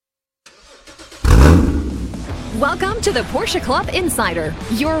Welcome to the Porsche Club Insider,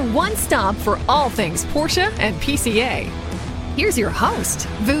 your one stop for all things Porsche and PCA. Here's your host,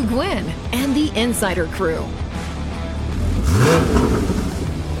 Vu Gwyn, and the Insider crew.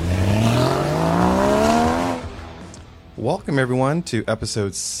 Welcome, everyone, to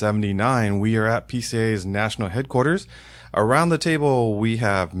episode 79. We are at PCA's national headquarters. Around the table, we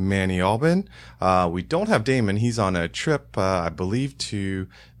have Manny Albin. We don't have Damon. He's on a trip, I believe, to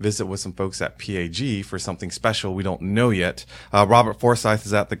visit with some folks at PAG for something special we don't know yet. Robert Forsyth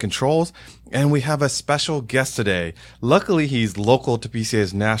is at the controls, and we have a special guest today. Luckily, he's local to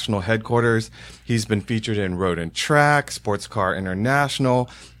PCA's national headquarters. He's been featured in Road and Track, Sports Car International,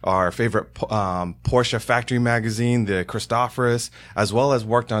 our favorite Porsche factory magazine, the Christophorus, as well as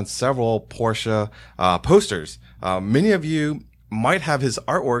worked on several Porsche posters. Many of you might have his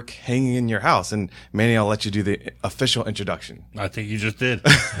artwork hanging in your house. And Manny, I'll let you do the official introduction. I think you just did.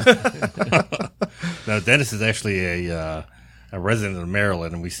 Now, Dennis is actually a resident of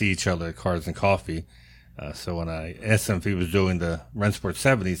Maryland, and we see each other at Cars and Coffee. So when I asked him if he was doing the Rennsport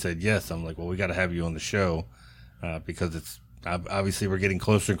 7, he said yes. I'm like, well, we got to have you on the show because it's obviously we're getting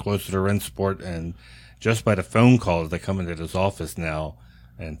closer and closer to Rennsport, and just by the phone calls that come into his office now.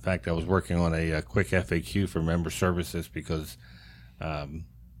 In fact, I was working on a quick FAQ for member services because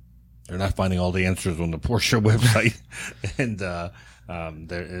they're not finding all the answers on the Porsche website, and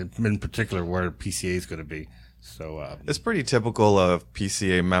in particular where PCA is going to be. So it's pretty typical of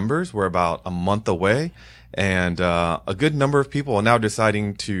PCA members. We're about a month away, and a good number of people are now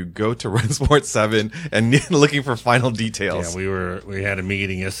deciding to go to Rennsport 7 and looking for final details. Yeah, we had a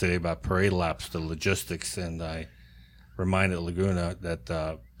meeting yesterday about parade laps, the logistics, and I reminded Laguna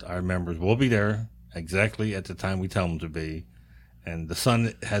that our members will be there exactly at the time we tell them to be, and the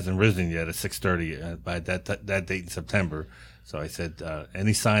sun hasn't risen yet at 6:30 by that date in September. So I said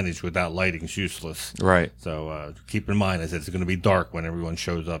any signage without lighting is useless. Right. So keep in mind, I said it's going to be dark when everyone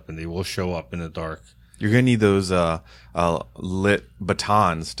shows up, and they will show up in the dark. You're going to need those lit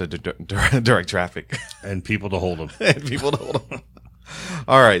batons to direct traffic. And people to hold them.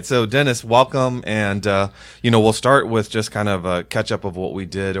 All right. So, Dennis, welcome. And, we'll start with just kind of a catch up of what we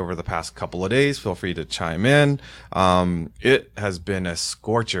did over the past couple of days. Feel free to chime in. It has been a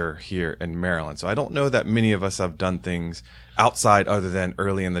scorcher here in Maryland. So I don't know that many of us have done things outside other than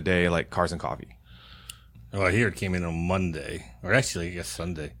early in the day, like Cars and Coffee. Oh, I hear it came in on Monday, or actually, I guess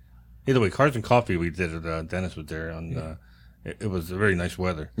Sunday. Either way, Cars and Coffee we did it. Dennis was there on, it was very nice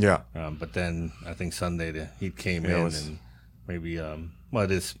weather. Yeah. But then I think Sunday the heat came in and maybe,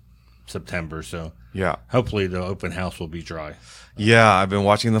 it is September, so yeah. Hopefully the open house will be dry. Yeah, I've been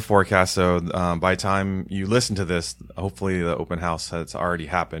watching the forecast, so by the time you listen to this, hopefully the open house has already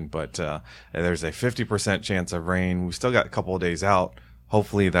happened, but there's a 50% chance of rain. We've still got a couple of days out.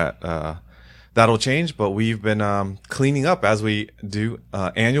 Hopefully that'll change, but we've been cleaning up as we do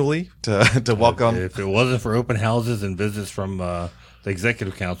annually to welcome. If it wasn't for open houses and visits from the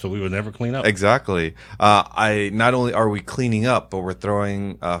executive council, we would never clean up. Exactly. Not only are we cleaning up, but we're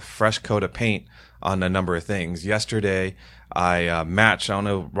throwing a fresh coat of paint on a number of things. Yesterday, I matched. I don't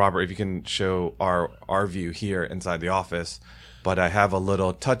know, Robert, if you can show our view here inside the office, but I have a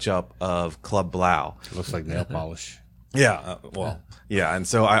little touch up of Club Blau. It looks like nail polish. Yeah. Yeah. And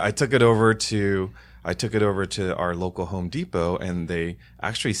so I took it over to our local Home Depot, and they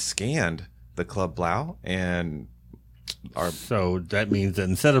actually scanned the Club Blau and. So that means that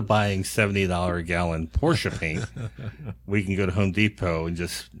instead of buying $70 a gallon Porsche paint, we can go to Home Depot and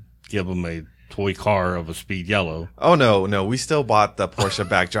just give them a toy car of a speed yellow. Oh, no, we still bought the Porsche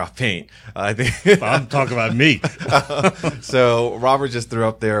backdrop paint. I think I'm talking about me. So Robert just threw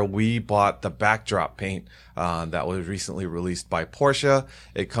up there. We bought the backdrop paint that was recently released by Porsche.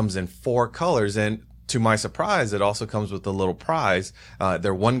 It comes in 4 colors, and to my surprise, it also comes with a little prize.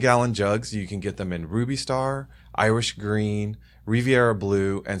 They're 1-gallon jugs. You can get them in Ruby Star, Irish Green, Riviera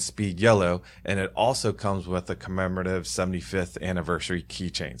Blue, and Speed Yellow. And it also comes with a commemorative 75th anniversary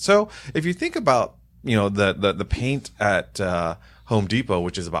keychain. So if you think about, the paint at Home Depot,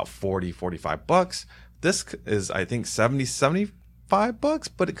 which is about $45, this is, I think, $75,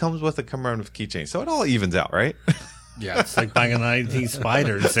 but it comes with a commemorative keychain. So it all evens out, right? Yeah, it's like buying a 19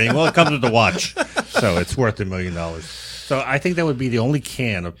 Spider and saying, well, it comes with the watch, so it's worth $1 million. So I think that would be the only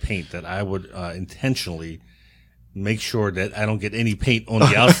can of paint that I would intentionally make sure that I don't get any paint on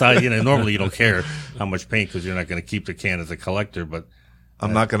the outside. Normally you don't care how much paint because you're not going to keep the can as a collector, but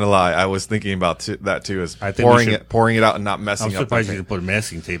I'm not gonna lie. I was thinking about that too. Is I think pouring it out and not messing I'm up. surprised you didn't put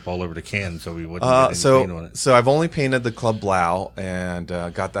masking tape all over the can so we wouldn't get any paint on it. So I've only painted the Club Blau and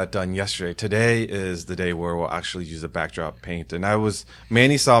got that done yesterday. Today is the day where we'll actually use the backdrop paint. And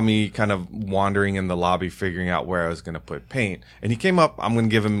Manny saw me kind of wandering in the lobby, figuring out where I was going to put paint. And he came up. I'm going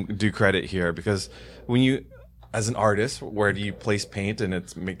to give him due credit here because when you, as an artist, where do you place paint, and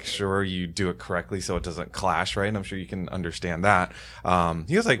it's make sure you do it correctly so it doesn't clash, right? And I'm sure you can understand that.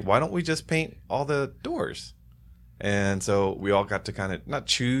 He was like, why don't we just paint all the doors? And so we all got to kind of not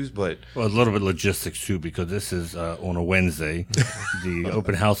choose, but a little bit logistics too, because this is on a Wednesday. The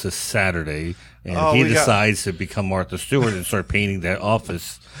open house is Saturday, and he decides to become Martha Stewart and start painting that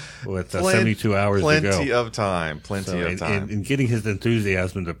office with 72 hours to go. Plenty of time. And getting his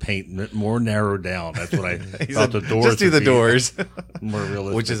enthusiasm to paint more narrowed down. That's what I thought the doors. Just do the doors, more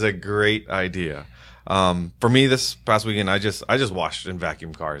realistic, which is a great idea. For me, this past weekend, I just washed and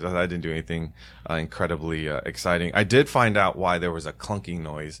vacuumed cars. I didn't do anything incredibly exciting. I did find out why there was a clunking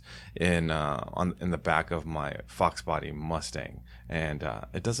noise in the back of my Fox Body Mustang, and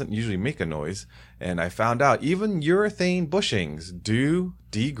it doesn't usually make a noise. And I found out even urethane bushings do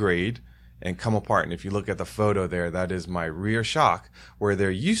degrade and come apart. And if you look at the photo there, that is my rear shock, where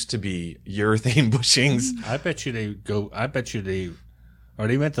there used to be urethane bushings. I bet you are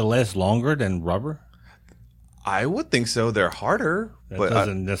they meant to last longer than rubber? I would think so. They're harder. That but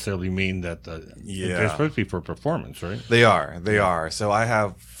doesn't necessarily mean that they're supposed to be for performance, right? They are. So I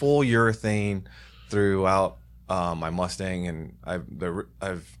have full urethane throughout my Mustang, and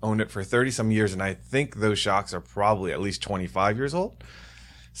I've owned it for 30 some years, and I think those shocks are probably at least 25 years old.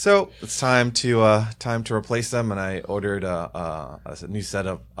 So it's time to replace them, and I ordered a new set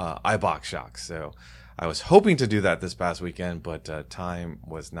of iBox shocks. So I was hoping to do that this past weekend, but time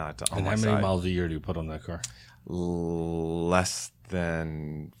was not on my side. And how many miles a year do you put on that car? Less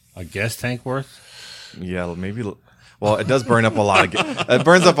than a gas tank worth. Yeah, maybe. Well, it does burn up a lot of it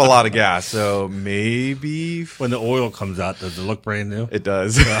burns up a lot of gas, so maybe when the oil comes out, does it look brand new? It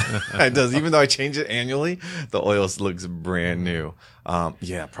does. It does. Even though I change it annually, the oil looks brand new.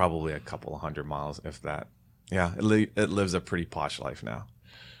 Yeah, probably a couple of 100 miles, if that. Yeah, it lives a pretty posh life now.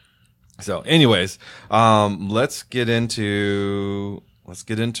 So, anyways, let's get into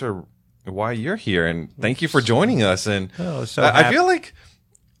why you're here, and thank you for joining us. And I feel like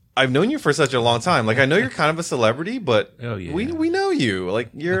I've known you for such a long time. Like, I know you're kind of a celebrity, but we know you. Like,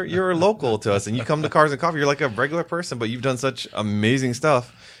 you're local to us, and you come to Cars and Coffee. You're like a regular person, but you've done such amazing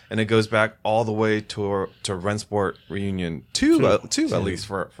stuff, and it goes back all the way to Rennsport reunion two at least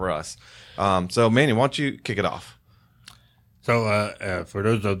for us. So, Manny, why don't you kick it off? So, for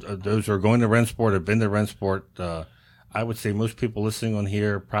those who are going to Rennsport, have been to Rennsport, I would say most people listening on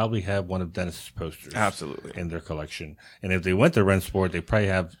here probably have one of Dennis's posters. Absolutely. In their collection. And if they went to Rennsport, they probably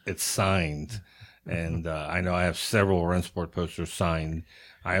have it signed. And I know I have several Rennsport posters signed.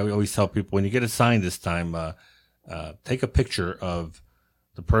 I always tell people, when you get it signed this time, take a picture of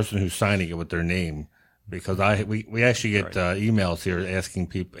the person who's signing it with their name. Because we actually get emails here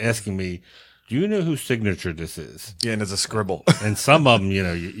asking me, do you know whose signature this is? Yeah, and it's a scribble. And some of them,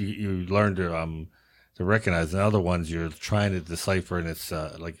 you learn to recognize, and other ones you're trying to decipher, and it's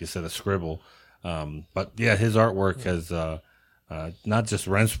like you said, a scribble. But yeah, his artwork has not just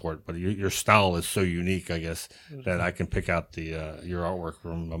Rennsport, but your style is so unique, I guess, that I can pick out your artwork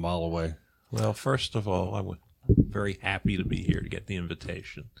from a mile away. Well, first of all, I'm very happy to be here to get the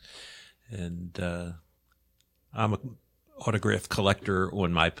invitation, and I'm an autograph collector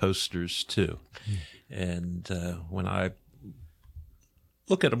on my posters too, and when I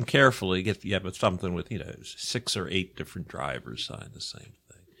look at them carefully, you have something with 6 or 8 different drivers sign the same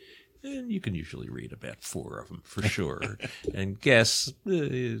thing, and you can usually read about 4 of them for sure, and guess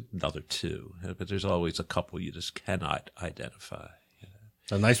another 2. But there's always a couple you just cannot identify.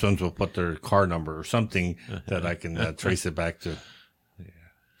 The nice ones will put their car number or something that I can trace it back to. Yeah.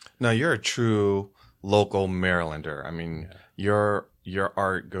 Now you're a true local Marylander. I mean, your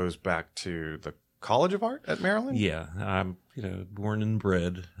art goes back to the College of Art at Maryland? Yeah, I'm born and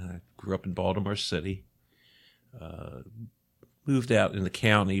bred. I grew up in Baltimore City. Moved out in the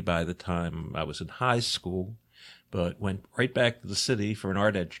county by the time I was in high school, but went right back to the city for an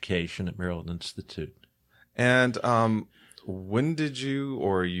art education at Maryland Institute. And when did you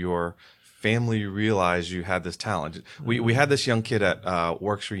or your family realize you had this talent? We had this young kid at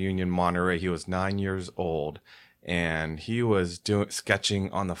Works Reunion Monterey. He was 9 years old. And he was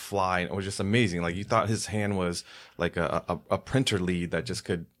sketching on the fly, and it was just amazing. Like, you thought his hand was like a printer lead that just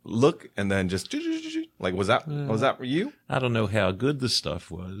could look and then just like, was that you? I don't know how good the stuff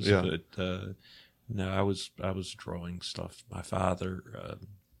was, but No, I was drawing stuff. My father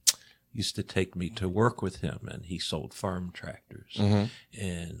used to take me to work with him, and he sold farm tractors.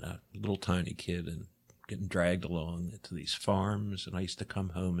 And a little tiny kid and getting dragged along to these farms, and I used to come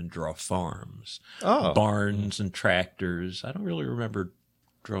home and draw farms, barns and tractors. I don't really remember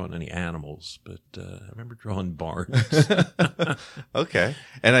drawing any animals, but I remember drawing barns. Okay.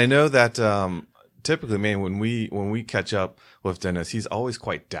 And I know that typically, man, when we catch up with Dennis, he's always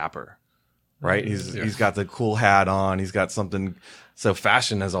quite dapper, right? He's got the cool hat on. He's got something. So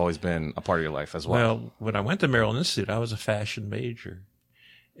fashion has always been a part of your life as well. Well, when I went to Maryland Institute, I was a fashion major,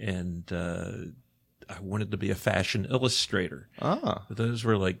 and I wanted to be a fashion illustrator. But those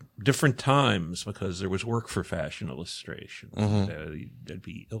were like different times because there was work for fashion illustration. There'd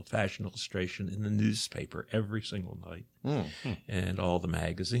be fashion illustration in the newspaper every single night, and all the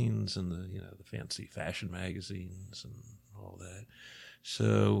magazines and the fancy fashion magazines and all that.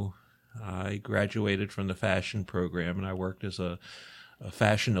 So I graduated from the fashion program, and I worked as a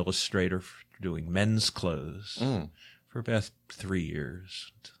fashion illustrator doing men's clothes for about 3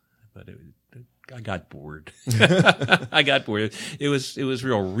 years. But I got bored. I got bored. It was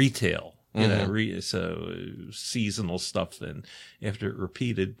real retail, so seasonal stuff. And after it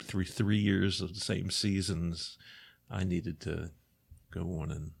repeated through 3 years of the same seasons, I needed to go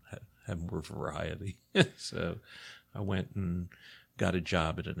on and have more variety. So I went and got a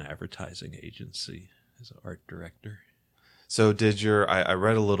job at an advertising agency as an art director. So I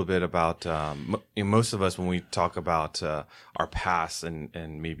read a little bit about, most of us, when we talk about our past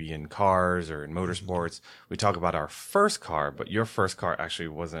and maybe in cars or in motorsports, we talk about our first car, but your first car actually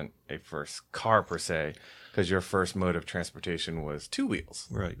wasn't a first car per se, because your first mode of transportation was two wheels.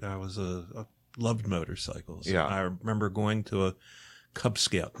 Right. I was a loved motorcycles. Yeah. I remember going to a Cub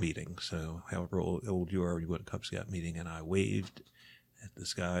Scout meeting. So however old you are, you go to a Cub Scout meeting, and I waved at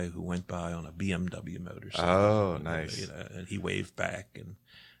this guy who went by on a BMW motorcycle. Oh, nice. And he waved back, and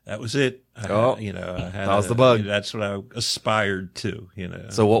that was it. That was the bug. That's what I aspired to,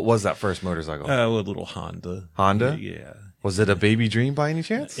 So what was that first motorcycle? A little Honda. Honda? Yeah. Was it a baby dream by any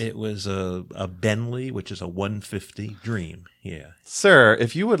chance? It was a Bentley, which is a 150 Dream. Yeah. Sir,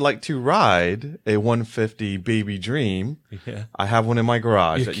 if you would like to ride a 150 baby dream, I have one in my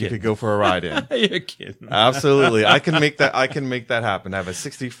garage that you could go for a ride in. You're kidding. Absolutely. I can make that happen. I have a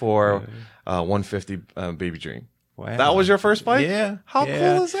 64 150 baby dream. Wow. That was your first bike? Yeah. How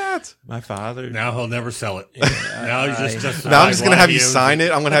cool is that? My father. Now he'll never sell it. Now he's just Now I'm just going to have you sign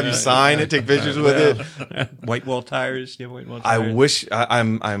it. I'm going to have you sign it, take pictures with it. White wall tires. Do you have white wall tires? I wish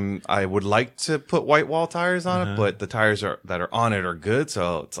I would like to put white wall tires on it, but the tires that are on it are good.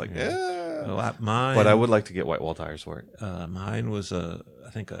 So it's like, mine. But I would like to get white wall tires for it. Mine was I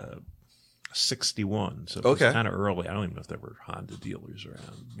think a 61. So it was kind of early. I don't even know if there were Honda dealers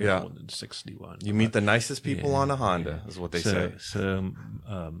around. Yeah. In 61. You meet the nicest people on a Honda, is what they say. So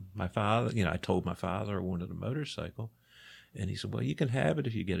my father, I told my father I wanted a motorcycle, and he said, "Well, you can have it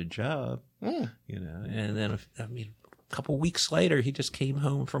if you get a job." And then a couple weeks later, he just came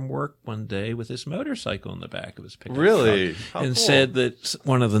home from work one day with this motorcycle in the back of his pickup Really? truck, and said that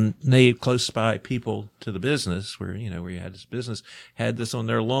one of the close by people to the business, where he had his business, had this on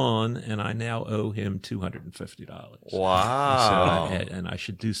their lawn, and I now owe him $250. Wow! And I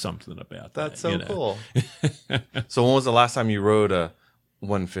should do something about that. That's so cool. So when was the last time you rode a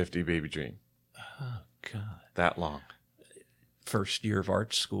 150 baby dream? Oh God, that long. First year of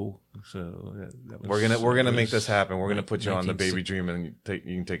art school, so that was, we're gonna make this happen. We're gonna put you on the baby dream, and you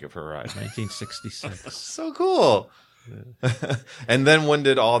can take it for a ride. 1966. So cool. Yeah. And then when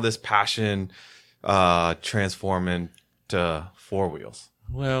did all this passion transform into four wheels?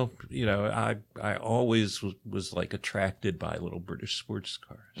 Well, I always was like attracted by little British sports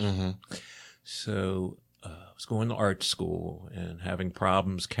cars. So I was going to art school and having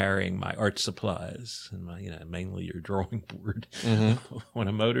problems carrying my art supplies and my, mainly your drawing board on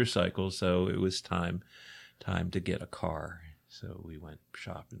a motorcycle. So it was time to get a car. So we went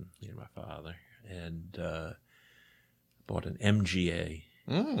shopping, me and my father, and bought an MGA.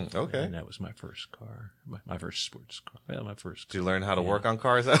 Okay. And that was my first car, my first sports car. Well, my first. Did you learn how to work on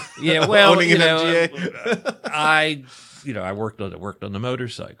cars? Yeah, well, owning an MGA. I worked on the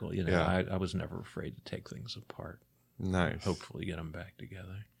motorcycle. I was never afraid to take things apart. Nice. Hopefully, get them back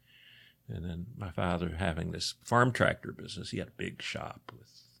together. And then my father having this farm tractor business, he had a big shop with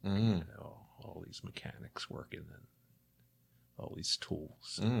all these mechanics working and all these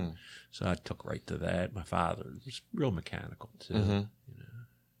tools. So I took right to that. My father was real mechanical too.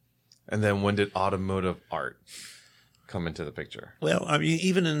 And then when did automotive art come into the picture? Well, I mean,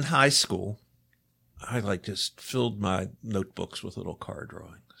 even in high school, I just filled my notebooks with little car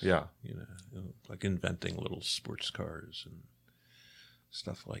drawings. Yeah. Like inventing little sports cars and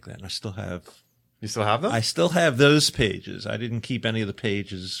stuff like that. And I still have. You still have them? I still have those pages. I didn't keep any of the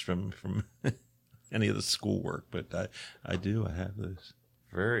pages from any of the schoolwork, but I do. I have those.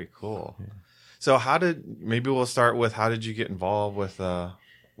 Very cool. Yeah. So maybe we'll start with how did you get involved with,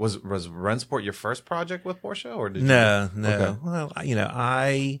 was Rennsport your first project with Porsche, or did No. Okay. Well,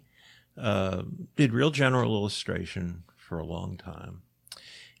 I did real general illustration for a long time.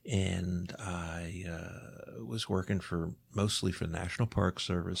 And I was working mostly for the National Park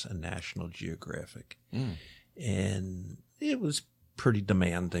Service and National Geographic. And it was pretty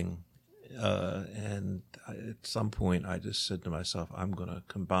demanding. And at some point, I just said to myself, I'm going to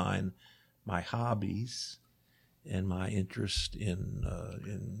combine my hobbies and my interest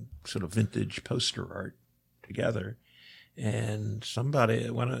in sort of vintage poster art together. And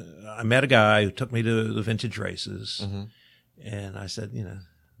I met a guy who took me to the vintage races. Mm-hmm. And I said,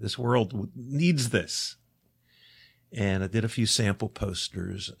 this world needs this. And I did a few sample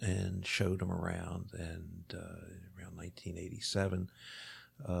posters and showed them around. And around 1987,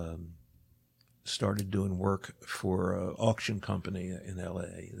 started doing work for an auction company in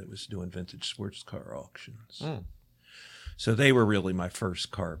L.A. that was doing vintage sports car auctions. So they were really my first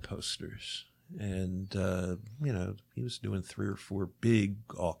car posters. And, he was doing 3 or 4 big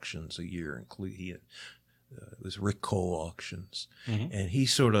auctions a year, it was Rick Cole auctions. Mm-hmm. And he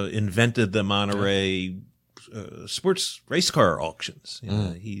sort of invented the Monterey sports race car auctions.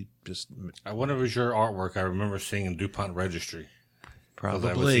 He just. I wonder if it was your artwork I remember seeing in DuPont Registry.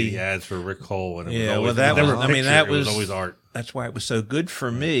 Probably. I would see ads for Rick Cole. And it was was always art. That's why it was so good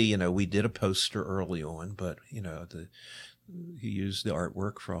for me. We did a poster early on, but, he used the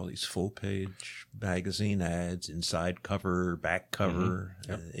artwork for all these full-page magazine ads, inside cover, back cover,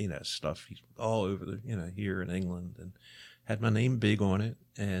 stuff all over here in England, and had my name big on it,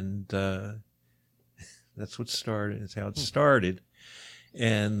 and that's what started. It's how it started,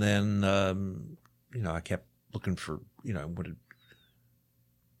 and then I kept looking for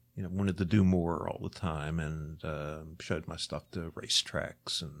wanted to do more all the time, and showed my stuff to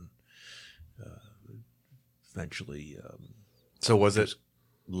racetracks, and eventually. So was it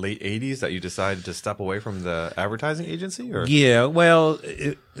late 80s that you decided to step away from the advertising agency? Or? Yeah, well,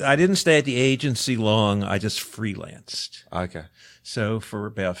 I didn't stay at the agency long. I just freelanced. Okay. So for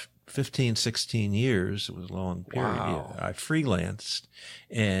about 15, 16 years, it was a long period. Wow. Yeah, I freelanced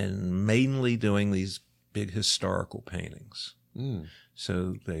and mainly doing these big historical paintings.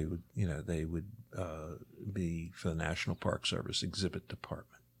 So they would be for the National Park Service exhibit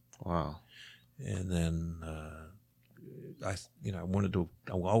department. Wow. And then, I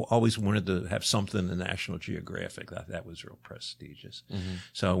always wanted to have something in National Geographic. That was real prestigious. Mm-hmm.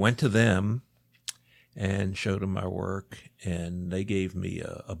 So I went to them and showed them my work, and they gave me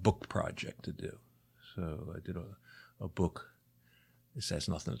a book project to do. So I did a book. This has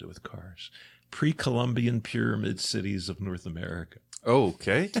nothing to do with cars. Pre-Columbian Pyramid Cities of North America.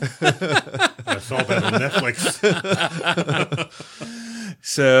 Okay. I saw that on Netflix.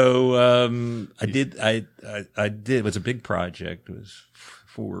 So I did. It was a big project. It was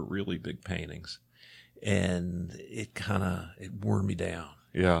 4 really big paintings, and it wore me down.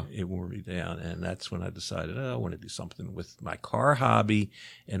 Yeah, it wore me down, and that's when I decided I want to do something with my car hobby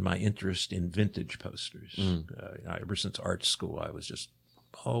and my interest in vintage posters. Ever since art school, I was just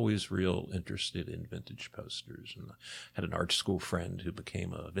always real interested in vintage posters, and I had an art school friend who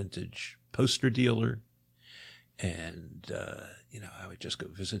became a vintage poster dealer. And, I would just go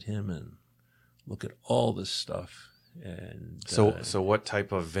visit him and look at all this stuff. And so what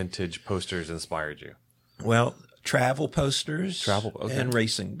type of vintage posters inspired you? Well, travel posters, okay. And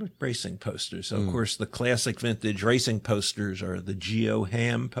racing posters. So, of course, the classic vintage racing posters are the Geo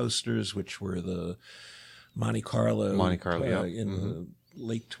Ham posters, which were the Monte Carlo, in the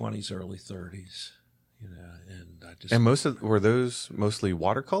late 20s, early 30s. And were those mostly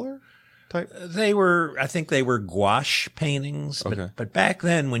watercolor type? I think they were gouache paintings, but back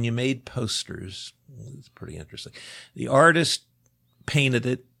then when you made posters, it's pretty interesting. The artist painted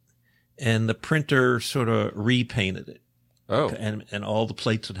it and the printer sort of repainted it. Oh. And all the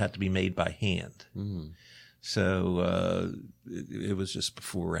plates would have to be made by hand. Mm. So it was just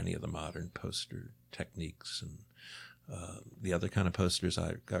before any of the modern poster techniques. And the other kind of posters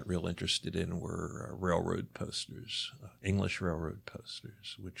I got real interested in were railroad posters, English railroad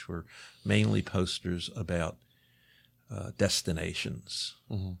posters, which were mainly posters about destinations.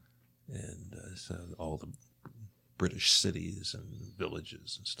 Mm-hmm. And so all the British cities and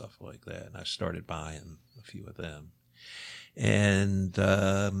villages and stuff like that. And I started buying a few of them. And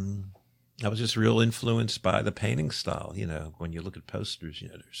I was just real influenced by the painting style. When you look at posters,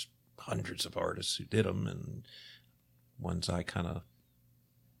 there's hundreds of artists who did them, and ones I kind of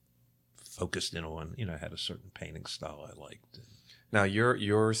focused in on, had a certain painting style I liked. Now,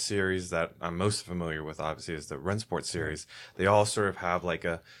 your series that I'm most familiar with, obviously, is the Rennsport series. They all sort of have like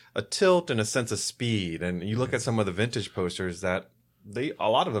a tilt and a sense of speed. And you look at some of the vintage posters that a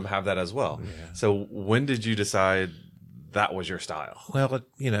lot of them have that as well. Yeah. So when did you decide that was your style? Well,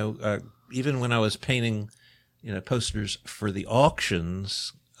 even when I was painting, posters for the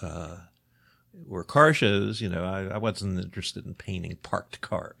auctions, or car shows, I wasn't interested in painting parked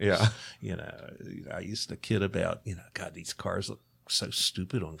cars. Yeah. I used to kid about, God, these cars look so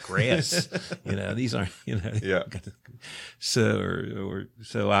stupid on grass. These aren't, Yeah. So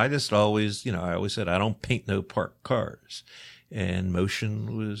I just always, I always said I don't paint no parked cars, and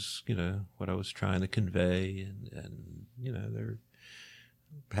motion was, what I was trying to convey, and there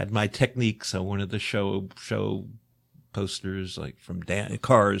had my techniques. I wanted to show posters like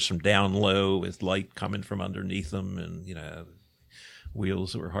cars from down low with light coming from underneath them, and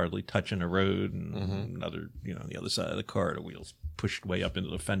wheels that were hardly touching the road, and another on the other side of the car, the wheels pushed way up into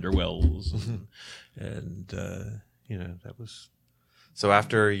the fender wells, and that was. So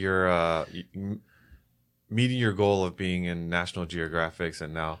after your meeting your goal of being in National Geographics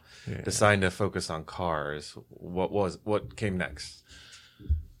and now deciding to focus on cars, what came next?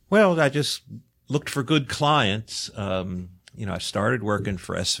 Well, I just looked for good clients. I started working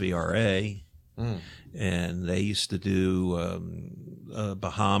for SVRA, and they used to do a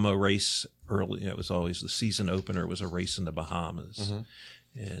Bahama race early. It was always the season opener was a race in the Bahamas,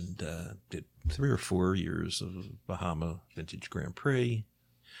 and did 3 or 4 years of Bahama Vintage Grand Prix.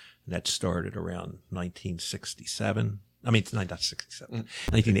 And that started around 1967. I mean, not 67,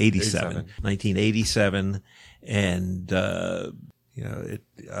 1987. 1987, and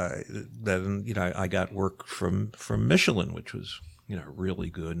then I got work from Michelin, which was really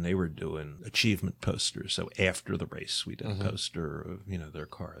good, and they were doing achievement posters. So after the race, we did a poster of their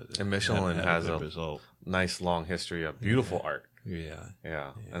car. And Michelin has a result. Nice long history of beautiful art.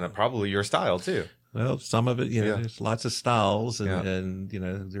 Yeah, And probably your style too. Well, some of it, there's lots of styles, and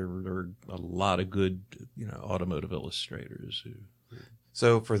there are a lot of good automotive illustrators who.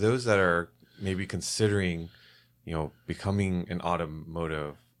 So for those that are maybe considering becoming an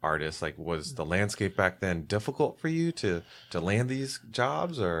automotive artist, like, was the landscape back then difficult for you to land these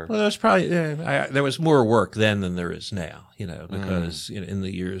jobs, or? Well, there's probably there was more work then than there is now, because in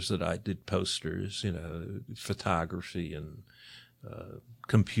the years that I did posters, photography and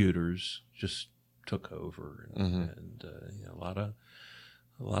computers just took over, and a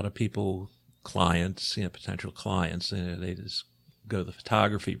lot of people, clients, potential clients, they just go the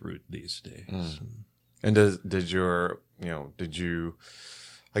photography route these days. And did you,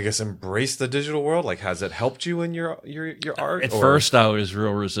 I guess, embrace the digital world? Like, has it helped you in your art? At first, I was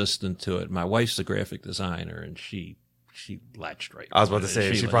real resistant to it. My wife's a graphic designer, and she latched right. I was about to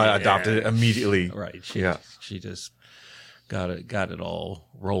say she probably adopted it immediately. Right. She just got it all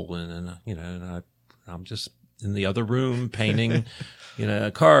rolling, and I'm just in the other room painting,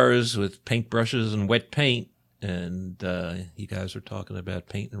 cars with paintbrushes and wet paint, and you guys are talking about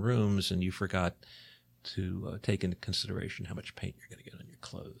painting rooms, and you forgot to take into consideration how much paint you're going to get on your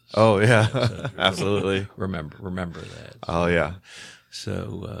clothes. Oh yeah, so absolutely. Remember that. Oh yeah.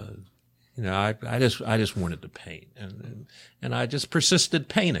 So I just wanted to paint, and I just persisted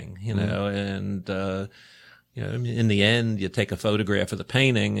painting, and in the end, you take a photograph of the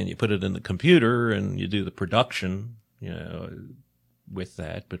painting and you put it in the computer and you do the production, with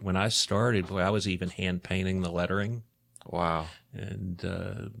that. But when I started, boy, I was even hand painting the lettering. Wow. And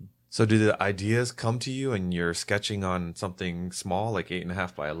so do the ideas come to you and you're sketching on something small, like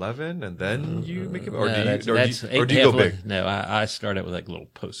 8.5 by 11, and then you make it, or do you go big? No, I start out with like little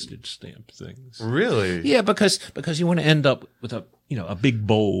postage stamp things. Really? Yeah, because you want to end up with a big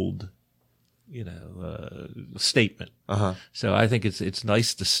bold, statement. So I think it's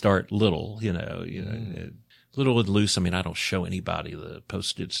nice to start little, little and loose. I mean, I don't show anybody the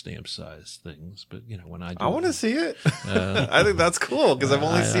postage stamp size things, but when I do, I want to see it. I think that's cool because I've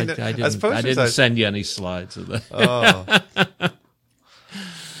only seen it as postage I didn't size. send you any slides of that. Oh.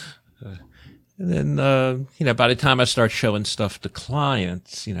 And then, by the time I start showing stuff to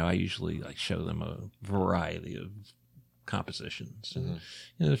clients, I usually show them a variety of compositions. And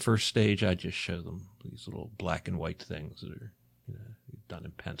the first stage, I just show them these little black and white things that are, done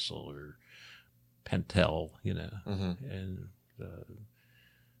in pencil or Pentel, and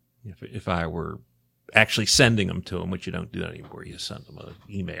if I were actually sending them to them, which you don't do anymore. You send them an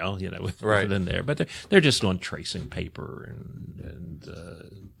email, with Right. it in there. But they're just on tracing paper, and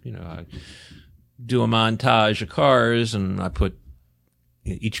I do a montage of cars, and I put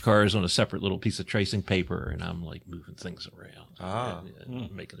each car is on a separate little piece of tracing paper, and I'm like moving things around,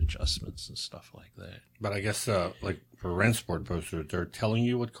 and making adjustments and stuff like that. But I guess like for Rennsport posters, they're telling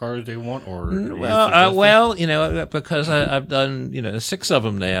you what cars they want, or because I've done 6 of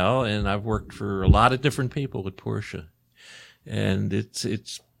them now, and I've worked for a lot of different people at Porsche, and it's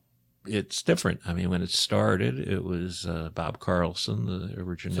different. I mean, when it started, it was Bob Carlson, the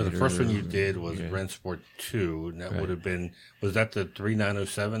originator. So the first one you did was Rennsport 2, and that Right. would have been, was that the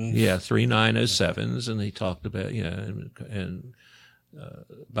 3907s? Yeah, 3907s, and he talked about, and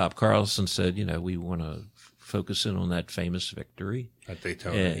Bob Carlson said, we want to focus in on that famous victory. At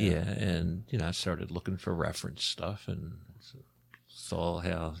Daytona. And I started looking for reference stuff and saw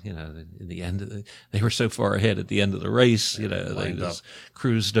how, in the end, they were so far ahead at the end of the race, they just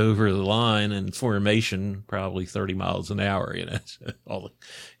cruised over the line in formation, probably 30 miles an hour, so all the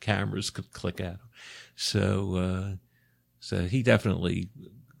cameras could click at them. So he definitely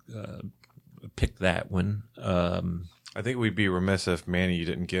picked that one. I think we'd be remiss if Manny, you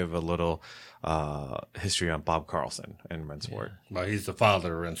didn't give a little history on Bob Carlson and Rennsport. Well, he's the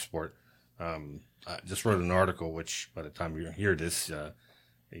father of Rennsport. I just wrote an article, which by the time you hear this,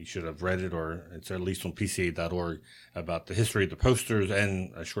 you should have read it, or it's at least on PCA.org, about the history of the posters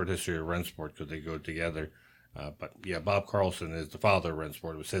and a short history of Rennsport, because they go together. But yeah, Bob Carlson is the father of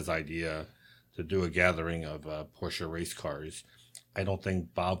Rennsport. It was his idea to do a gathering of Porsche race cars. I don't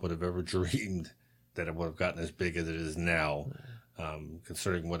think Bob would have ever dreamed that it would have gotten as big as it is now,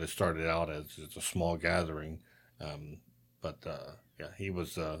 considering what it started out as. It's a small gathering. He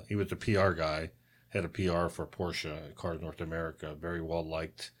was the PR guy, head of PR for Porsche Cars North America, very well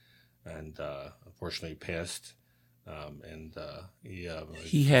liked, and unfortunately passed.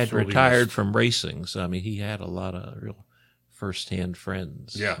 He had retired from racing, so I mean, he had a lot of real first-hand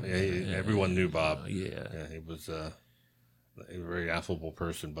friends. Yeah, everyone knew Bob. He was a very affable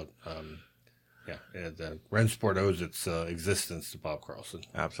person, but the Rennsport owes its existence to Bob Carlson.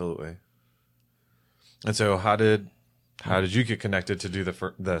 Absolutely. And so, how did you get connected to do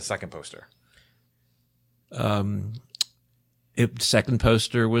the second poster? Second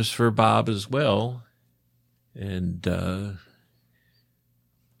poster was for Bob as well, and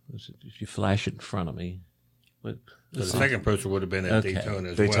if you flash it in front of me, So the second poster would have been at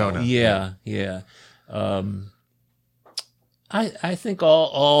Daytona as well. Yeah. I think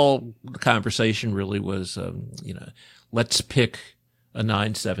all the conversation really was, let's pick a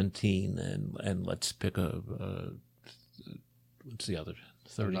 917 and let's pick what's the other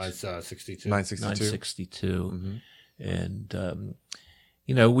 30? 962. 962. And,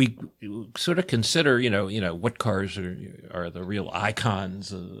 we sort of consider, what cars are the real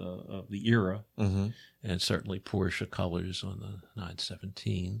icons of the era. Mm-hmm. And certainly Porsche colors on the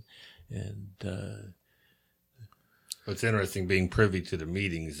 917. And, it's interesting being privy to the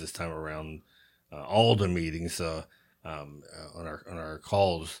meetings this time around, all the meetings on our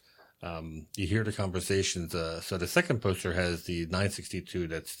calls. You hear the conversations. So the second poster has the 962.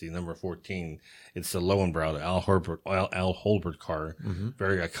 That's the number 14. It's the Lowenbrow, the Al Holbert car,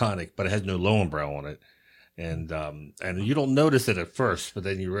 very iconic, but it has no Lowenbrow on it. And you don't notice it at first, but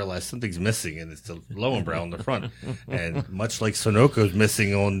then you realize something's missing, and it's the Lowenbrow on the front. And much like Sunoco's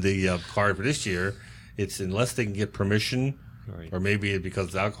missing on the car for this year, it's unless they can get permission, Right. or maybe because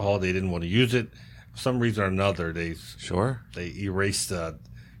of alcohol they didn't want to use it. For some reason or another, they erased. I'm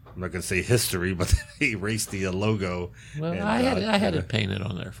not going to say history, but they erased the logo. Well, and, I had it painted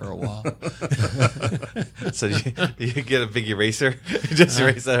on there for a while. So you get a big eraser, just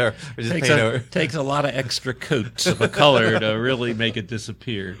erase it, or just paint over. Takes a lot of extra coats of a color to really make it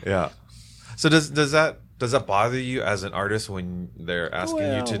disappear. Yeah. So does that bother you as an artist when they're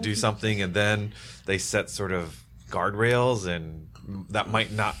asking you to do something and then they set sort of guardrails and that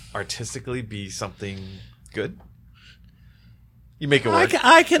might not artistically be something good? You make it work.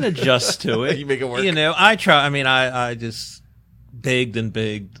 I can adjust to it. You make it work. I try. I mean, I just begged and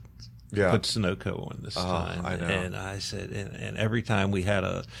begged. Yeah. Put Sunoco on this time. I know. And I said, and every time we had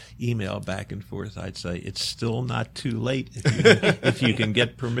a email back and forth, I'd say, it's still not too late. If you can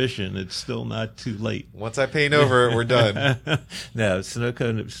get permission, it's still not too late. Once I paint over it, we're done. No,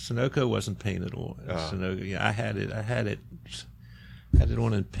 Sunoco wasn't painted on. Sunoco, yeah, I had it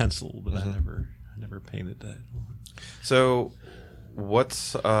on in pencil, but I never painted that on. So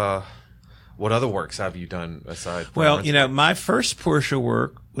what other works have you done aside from Well, my first Porsche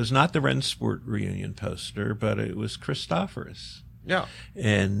work was not the Rennsport reunion poster, but it was Christophorus. Yeah.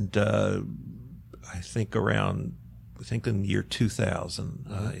 And I think in the year 2000,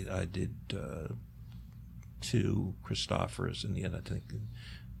 I did 2 Christophorus, and I think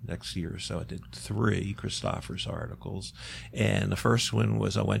next year or so I did 3 Christophorus articles. And the first one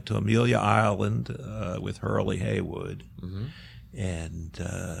was I went to Amelia Island with Hurley Haywood, and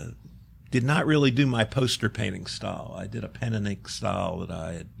did not really do my poster painting style. I did a pen and ink style that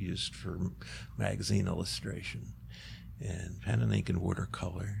I had used for magazine illustration, and pen and ink and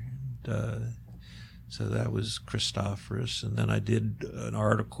watercolor. And, so that was Christophorus. And then I did an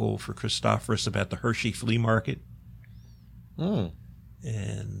article for Christophorus about the Hershey flea market.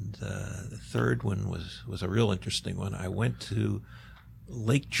 And the third one was a real interesting one. I went to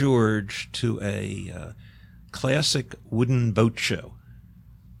Lake George to a classic wooden boat show.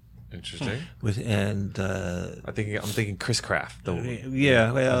 Interesting. I'm thinking Chris Craft.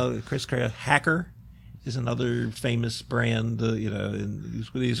 Chris Craft. Hacker is another famous brand. And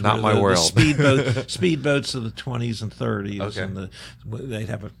these Not were my world. Speedboats of the 20s and 30s. Okay. And they'd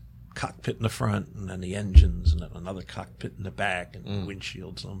have a cockpit in the front, and then the engines, and then another cockpit in the back, and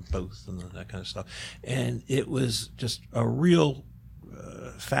windshields on both, and that kind of stuff. And it was just a real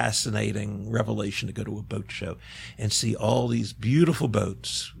fascinating revelation to go to a boat show and see all these beautiful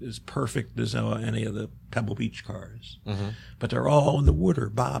boats, as perfect as any of the Pebble Beach cars, but they're all in the water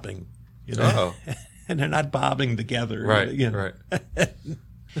bobbing, and they're not bobbing together, right?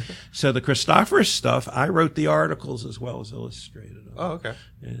 So the Christophorus stuff, I wrote the articles as well as illustrated them. Oh, okay.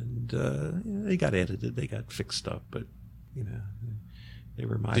 And they got edited, they got fixed up, but they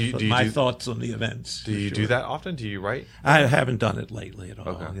were my thoughts on the events. Do you do that often? Do you write? I haven't done it lately at all.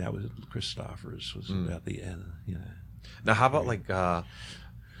 Okay. That was Christophorus was about the end. Now, how about like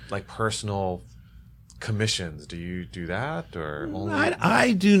personal commissions? Do you do that, or only?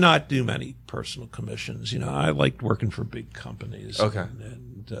 I do not do many personal commissions. I liked working for big companies. Okay. And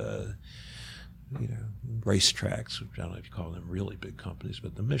racetracks, which I don't know if you call them really big companies,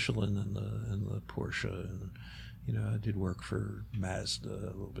 but the Michelin and the Porsche, and I did work for Mazda,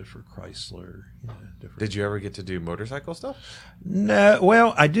 a little bit for Chrysler. Did you ever get to do motorcycle stuff? No.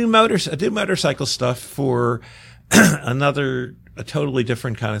 Well, I do motorcycle stuff for a totally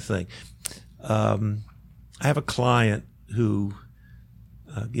different kind of thing. I have a client who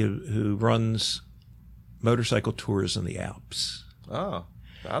runs motorcycle tours in the Alps. Oh,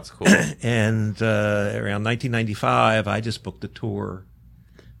 that's cool. And around 1995, I just booked a tour,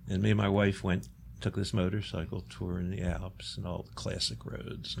 and me and my wife took this motorcycle tour in the Alps and all the classic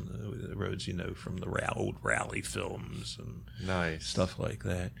roads and the roads from the old rally films and nice stuff like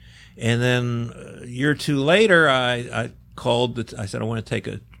that. And then a year or two later, I called. I said I want to take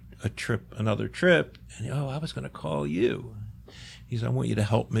another trip, and I was going to call you. He said, I want you to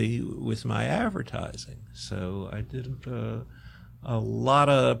help me with my advertising. So I did a lot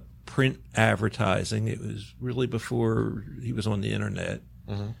of print advertising. It was really before he was on the internet.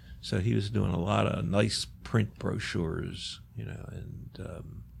 So he was doing a lot of nice print brochures, and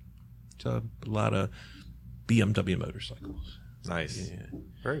so a lot of BMW motorcycles. Nice. Yeah.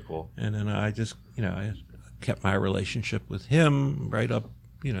 Very cool. And then I just, I kept my relationship with him right up,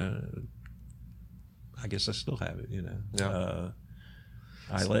 I guess I still have it, Yeah.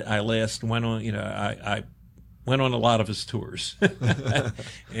 I last went on, I went on a lot of his tours.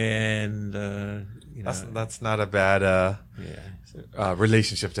 And, that's not a bad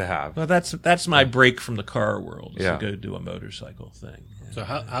relationship to have. Well, that's my break from the car world, is Yeah. to go do a motorcycle thing. So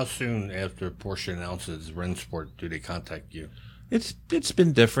how soon after Porsche announces Rennsport do they contact you? It's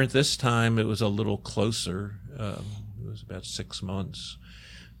been different. This time it was a little closer. It was about 6 months.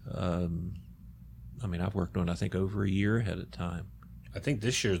 I've worked on, I think, over a year ahead of time. I think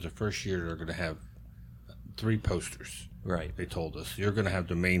this year is the first year they're going to have 3 posters. Right. They told us. You're going to have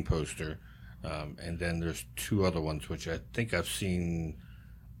the main poster, and then there's 2 other ones, which I think I've seen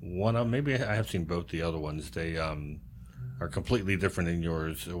one of. Maybe I have seen both the other ones. They are completely different than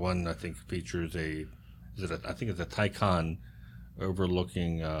yours. The one, I think, features I think it's a Taycan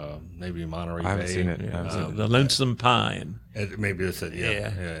overlooking maybe Monterey Bay. I haven't seen it. Yeah, The Lonesome Pine. Maybe that's it. Yeah.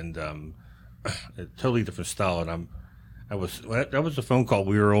 And a totally different style. And that was the phone call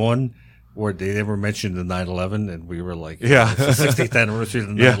we were on where they never mentioned the 911, and we were like, yeah, it's the 60th anniversary of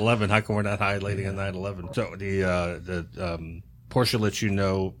the 911. How come we're not highlighting a 911? So the Porsche lets you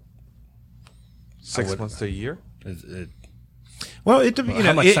know 6 months to a year. Well, it depends need?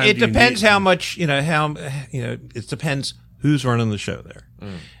 how much it depends who's running the show there,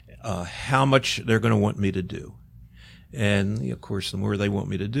 how much they're going to want me to do, and of course, the more they want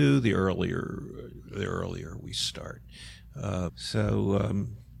me to do, the earlier we start.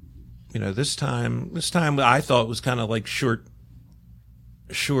 This time I thought was kind of like short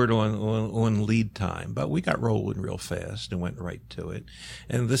short on lead time, but we got rolling real fast and went right to it.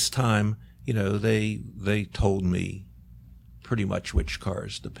 And this time, they told me pretty much which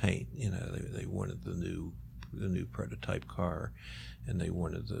cars to paint. They wanted the new prototype car, and they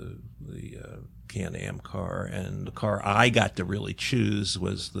wanted the Can-Am car, and the car I got to really choose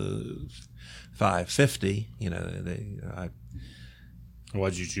was the 550.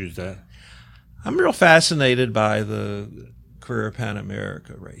 Why'd you choose that? I'm real fascinated by the Career Pan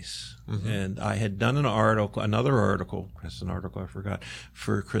America race. Mm-hmm. And I had done another article I forgot,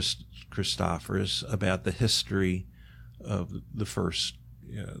 for Christophers about the history of the first,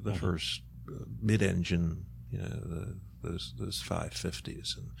 first mid-engine, those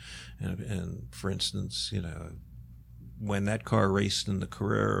 550s. And for instance, when that car raced in the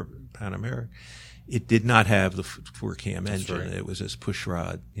Career Pan America, it did not have the 4-cam engine. Right. It was this push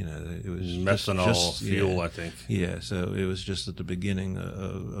rod. It was methanol fuel, I think. Yeah, so it was just at the beginning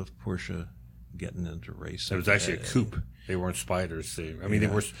of Porsche getting into racing. It was actually a coupe. They weren't spiders.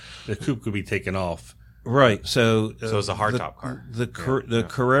 The coupe could be taken off. Right. So it was a hardtop car. The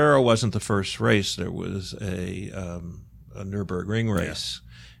Carrera wasn't the first race. There was a Nürburgring race,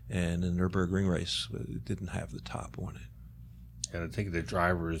 and the Nürburgring race didn't have the top on it. And I think the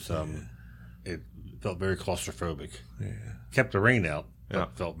drivers, it felt very claustrophobic. Yeah. Kept the rain out,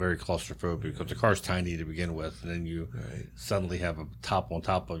 but felt very claustrophobic because the car's tiny to begin with, and then you suddenly have a top on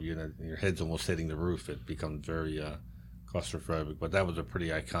top of you, and your head's almost hitting the roof. It becomes very claustrophobic. But that was a pretty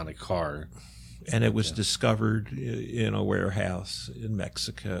iconic car. And it was discovered in a warehouse in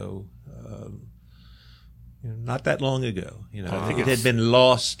Mexico, not that long ago. I think it had been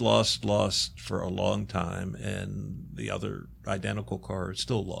lost for a long time, and the other identical car is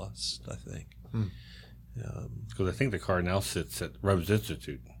still lost, I think. Because I think the car now sits at Revs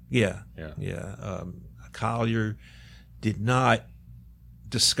Institute. Yeah. Collier did not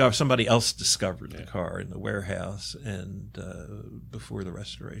discover. Somebody else discovered the car in the warehouse, and before the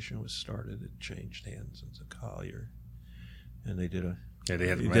restoration was started, it changed hands into Collier, and they did they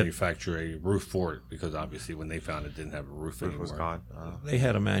had to manufacture a roof for it because obviously when they found it didn't have a roof anymore. Was gone. They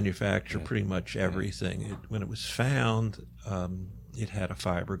had to manufacture pretty much everything. When it was found, it had a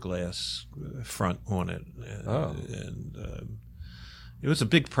fiberglass front on it, and it was a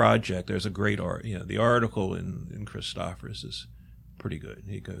big project. There's a great art. The article in Christophers is pretty good.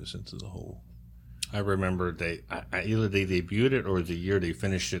 He goes into the whole. I remember either they debuted it or the year they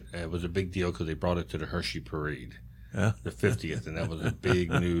finished it. It was a big deal because they brought it to the Hershey Parade. Yeah. The 50th, and that was a big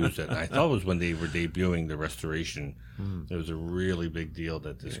news. And I thought it was when they were debuting the restoration. It was a really big deal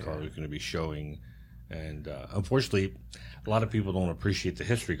that this car was going to be showing. And unfortunately, a lot of people don't appreciate the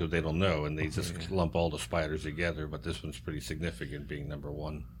history because they don't know, and they just lump all the spiders together. But this one's pretty significant, being number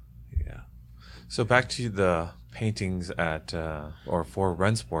one. Yeah. So back to the paintings for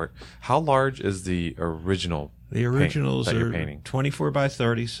Rennsport. How large is the original? The originals paint that are you're painting? 24 by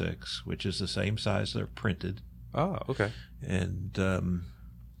 36, which is the same size they're printed. Oh, okay. And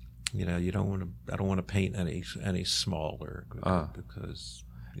you don't want to. I don't want to paint any smaller because.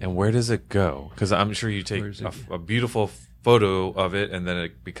 And where does it go? Because I'm sure you take a beautiful photo of it, and then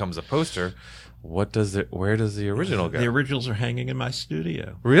it becomes a poster. Where does the original go? The originals are hanging in my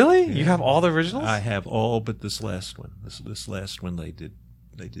studio. Really? Yeah. You have all the originals? I have all but this last one. This last one they did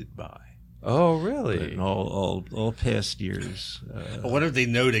buy. Oh, really? But all past years. What if they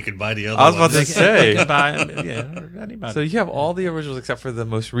know they could buy the other I was about ones? to say. They can buy them, anybody. So you have all the originals except for the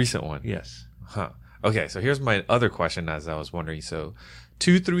most recent one? Yes. Huh. Okay, so here's my other question as I was wondering. So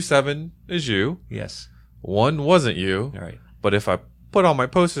 2 through 7 is you. Yes. 1 wasn't you. All right. But if I put all my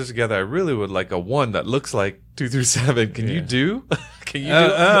posters together, I really would like a 1 that looks like 2 through 7. Can you do? Can you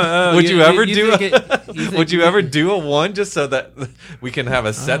do? Would you ever do? Would you ever do a 1 just so that we can have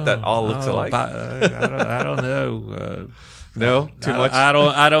a set that all looks alike? I don't know. No, too much.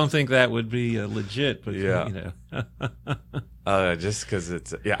 I don't think that would be legit. But yeah. Just because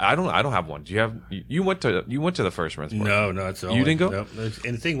it's I don't have one. Do you have? You went to the first Rennsport? No, it's you didn't go. No.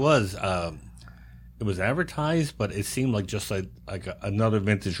 And the thing was, it was advertised, but it seemed like just like another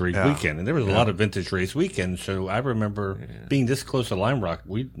vintage race weekend, and there was a lot of vintage race weekends. So I remember being this close to Lime Rock,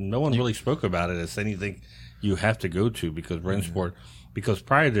 no one really spoke about it as anything you have to go to because Rennsport. Because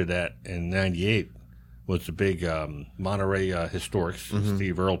prior to that, in '98, was the big Monterey Historics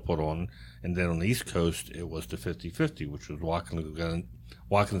Steve Earle put on, and then on the East Coast it was the 50/50, which was Watkins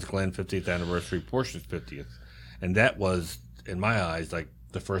Glen 50th anniversary Porsche's 50th, and that was in my eyes like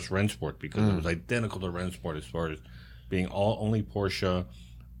the first Rennsport because it was identical to Rennsport as far as being only Porsche,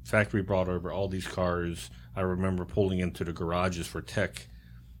 factory brought over all these cars. I remember pulling into the garages for tech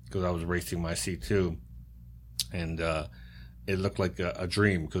because I was racing my C2, and it looked like a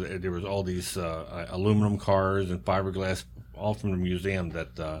dream because there was all these aluminum cars and fiberglass, all from the museum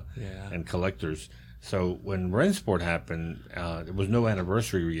and collectors. So when Rennsport happened, it was no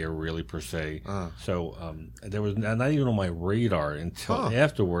anniversary year really per se. So there was not even on my radar until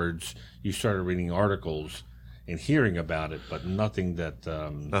afterwards. You started reading articles and hearing about it, but nothing that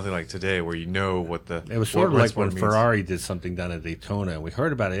nothing like today where you know what the. It was sort of like when Ferrari did something down at Daytona. We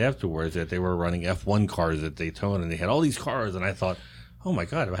heard about it afterwards that they were running F1 cars at Daytona, and they had all these cars, and I thought, oh my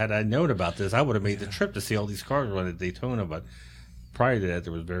God, had I known about this, I would have made the trip to see all these cars run at Daytona. But prior to that,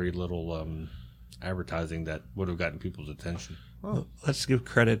 there was very little advertising that would have gotten people's attention. Well, let's give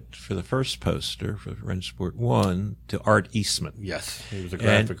credit for the first poster for Rennsport 1 to Art Eastman. Yes, he was a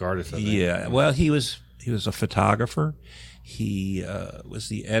graphic artist. I think. Yeah, well, he was a photographer. He was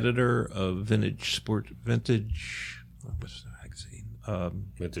the editor of Vintage. What's the magazine?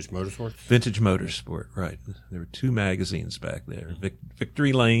 Vintage Motorsports. Vintage Motorsport, right? There were two magazines back there: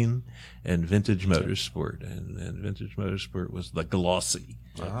 Victory Lane and Vintage Motorsport, and Vintage Motorsport was the glossy,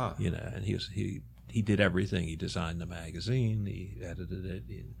 and he did everything. He designed the magazine, he edited it,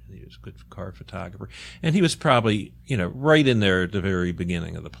 he was a good car photographer, and he was probably right in there at the very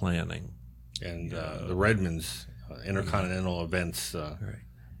beginning of the planning. And the Redmonds, Intercontinental Events,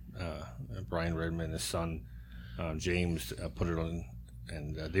 Brian Redmond, his son, James, put it on,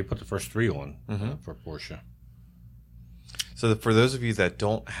 and they put the first 3 on for Porsche. So for those of you that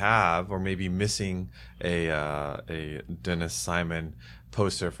don't have or maybe missing a Dennis Simon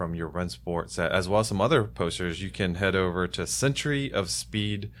poster from your Rennsport set, as well as some other posters, you can head over to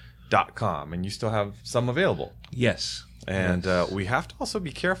centuryofspeed.com, and you still have some available. Yes. And we have to also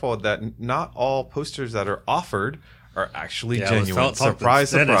be careful that not all posters that are offered are actually genuine. Surprise,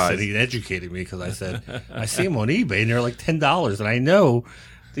 surprise. He educated me because I said, I see them on eBay and they're like $10, and I know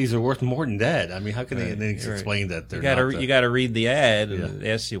these are worth more than that. I mean, how can they explain that they're you got to read the ad and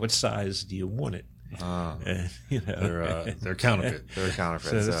ask you what size do you want it. And, they're counterfeit. They're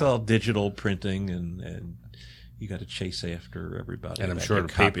counterfeit. So it's all digital printing, and you got to chase after everybody. And I'm sure the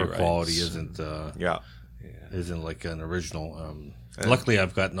paper quality isn't like an original. Luckily,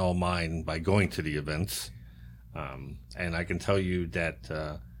 I've gotten all mine by going to the events, and I can tell you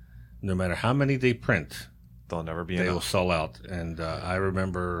that no matter how many they print, they'll never be. They will sell out. And I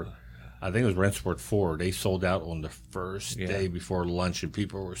remember, I think it was Rennsport 4. They sold out on the first day before lunch, and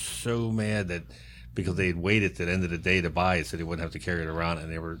people were so mad that because they had waited to the end of the day to buy it, so they wouldn't have to carry it around,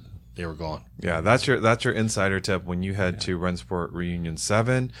 and they were gone. Yeah, that's your insider tip when you head to Rennsport Reunion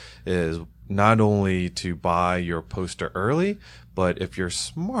 7 is not only to buy your poster early, but if you're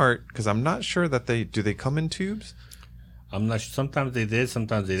smart, because I'm not sure that they come in tubes. I'm not sure. Sometimes they did,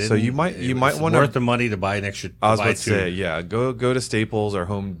 sometimes they didn't. So you might want worth the money to buy an extra. I was about to say, go to Staples or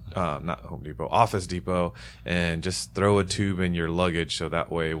not Home Depot, Office Depot, and just throw a tube in your luggage, so that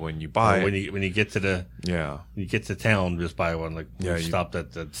way when you buy when you get to town, just buy one. Like we stopped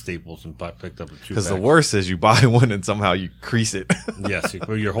at Staples and picked up a tube. Because the worst is you buy one and somehow you crease it. Yes,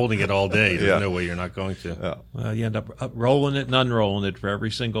 you're holding it all day. There's no way you're not going to. Yeah. Well, you end up rolling it and unrolling it for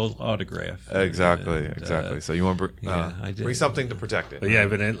every single autograph. Exactly. So you want to bring something to protect it. But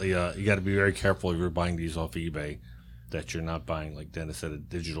evidently, you got to be very careful if you're buying these off eBay that you're not buying, like Dennis said, a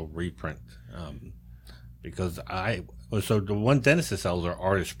digital reprint. Because the one Dennis sells are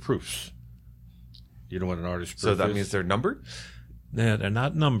artist proofs. You know what an artist proof is? So that means they're numbered? No, they're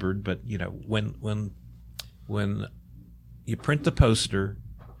not numbered, but when you print the poster,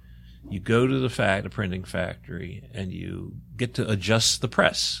 you go to the printing factory and you get to adjust the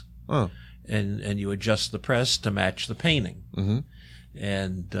press. Oh. And you adjust the press to match the painting. Mm-hmm.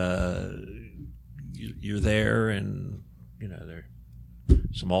 And you're there, and there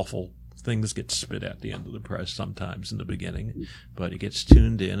some awful things get spit at the end of the press sometimes in the beginning, but it gets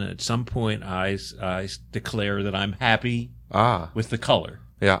tuned in, and at some point I declare that I'm happy with the color.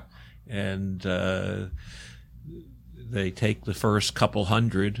 Yeah. And they take the first couple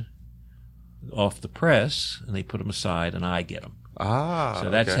hundred off the press and they put them aside, and I get them. So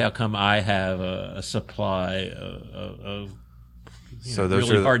that's how come I have a supply of so those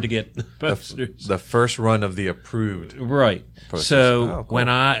really are hard to get posters. The first run of the approved, right? Posters. So cool.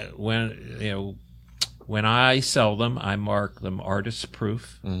 when I sell them, I mark them artist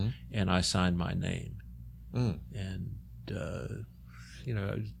proof, and I sign my name. And through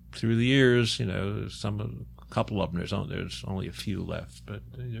the years, a couple of them there's only a few left, but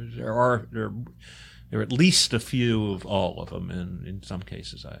there are at least a few of all of them, and in some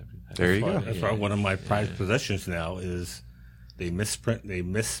cases I have. There you go. That's why one of my prized possessions now is they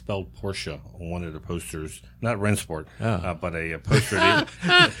misspelled Porsche on one of the posters. Not Rennsport, but a poster.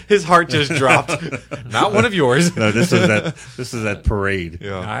 His heart just dropped. Not one of yours. No, this is that parade.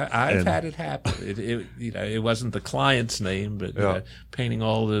 Yeah. I've had it happen. It wasn't the client's name, but painting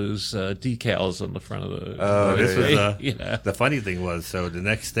all those decals on the front of the. The funny thing was, so the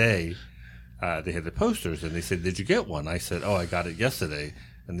next day, they had the posters, and they said, "Did you get one?" I said, "Oh, I got it yesterday."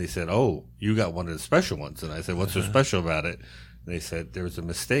 And they said, "Oh, you got one of the special ones." And I said, "What's so special about it?" And they said, "There was a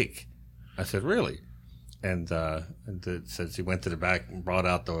mistake." I said, "Really?" And since he went to the back and brought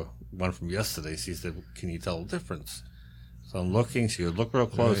out the one from yesterday, she said, "Can you tell the difference?" So I'm looking. She would look real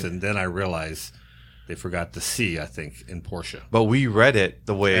close, and then I realized they forgot the C, I think, in Porsche. But we read it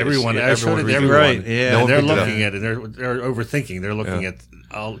the way everyone reads everyone. right. Yeah, no they're looking at it. They're overthinking. They're looking at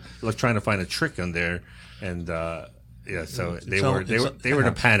trying to find a trick on there, and so they were in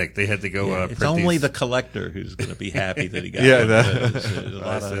a panic. They had to go. It's only the collector who's going to be happy that he got.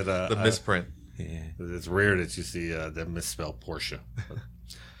 The misprint. Yeah. It's rare that you see them misspell Porsche.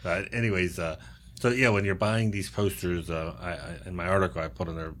 Anyways, so when you're buying these posters, in my article I put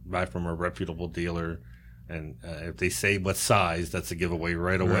on there, buy from a reputable dealer, and if they say what size, that's a giveaway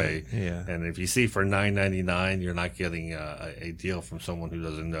right away. Right. Yeah. And if you see for $9.99, you're not getting a deal from someone who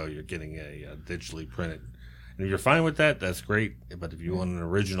doesn't know. You're getting a digitally printed. And if you're fine with that, that's great. But if you want an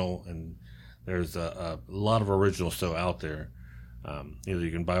original, and there's a lot of originals still out there, either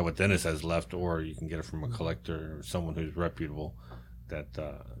you can buy what Dennis has left, or you can get it from a collector or someone who's reputable. That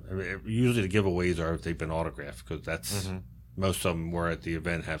usually the giveaways are if they've been autographed, because that's most of them were at the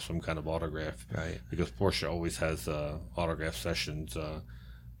event have some kind of autograph. Right. Because Porsche always has autograph sessions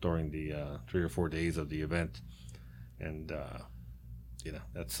during the 3 or 4 days of the event, and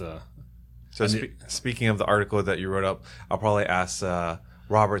that's. So speaking of the article that you wrote up, I'll probably ask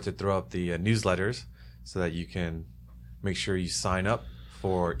Robert to throw up the newsletters so that you can make sure you sign up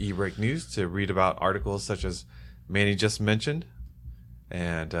for eBreak News to read about articles such as Manny just mentioned.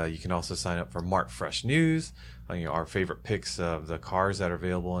 And you can also sign up for Mark Fresh News, our favorite picks of the cars that are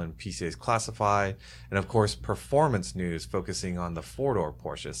available in PCA's Classified. And of course, Performance News focusing on the four-door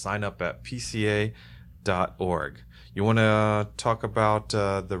Porsche. Sign up at pca.org. You want to talk about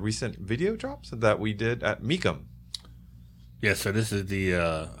the recent video drops that we did at Mecum? Yeah, so this is the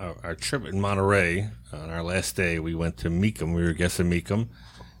our trip in Monterey. On our last day, we went to Mecum. We were guests at Mecum,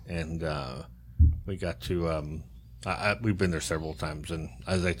 and we got to. We've been there several times, and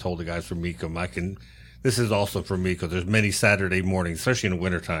as I told the guys from Mecum, this is also for me because there's many Saturday mornings, especially in the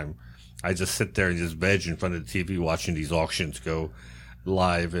wintertime. I just sit there and just veg in front of the TV watching these auctions go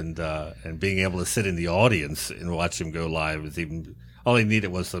live, and being able to sit in the audience and watch them go live is even. All I needed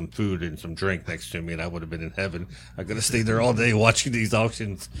was some food and some drink next to me, and I would have been in heaven. I could have stayed there all day watching these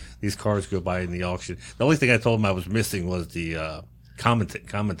auctions, these cars go by in the auction. The only thing I told them I was missing was the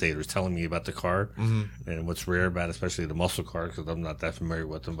commentators telling me about the car and what's rare about it, especially the muscle car, because I'm not that familiar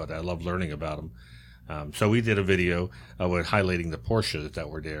with them, but I love learning about them. So we did a video with highlighting the Porsches that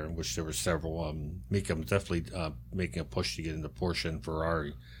were there, which there were several. Mecum's definitely making a push to get into Porsche and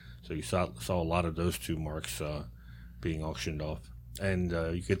Ferrari. So you saw a lot of those two marks being auctioned off. And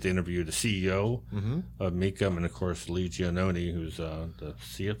you get to interview the CEO of Mecum, and of course Lee Giannone, who's the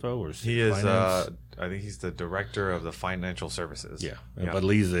CFO or he is. I think he's the director of the financial services. Yeah. But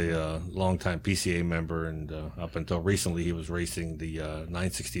Lee's a longtime PCA member, and up until recently he was racing the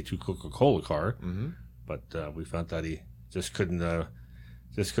 962 Coca-Cola car. But we found that he just couldn't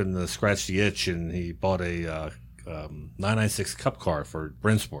scratch the itch, and he bought a 996 Cup car for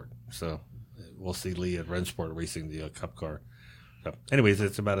Rennsport. So we'll see Lee at Rennsport racing the Cup car. So anyways,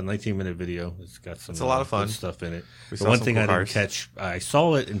 it's about a 19-minute video. It's got some a lot of fun stuff in it. The one thing I didn't catch, I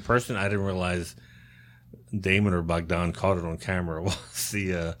saw it in person. I didn't realize Damon or Bogdan caught it on camera. Was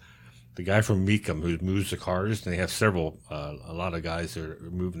the guy from Mecum who moves the cars, and they have several, a lot of guys that are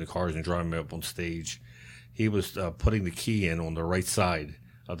moving the cars and driving them up on stage. He was putting the key in on the right side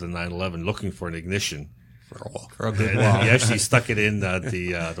of the 911, looking for an ignition. For a good while. He actually stuck it in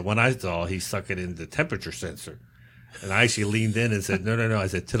the one I saw. He stuck it in the temperature sensor. And I actually leaned in and said, no. I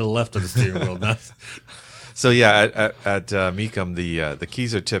said, to the left of the steering wheel. Not. So, yeah, at Mecum, the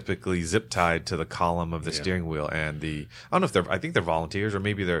keys are typically zip tied to the column of the steering wheel. And I don't know if I think they're volunteers or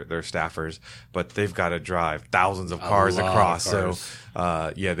maybe they're staffers, but they've got to drive thousands of cars across. So,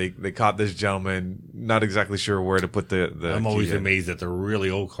 they caught this gentleman, not exactly sure where to put the I'm always key in. amazed at the really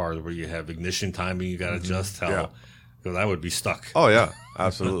old cars where you have ignition timing, you got to adjust how. Because I would be stuck. Oh, yeah,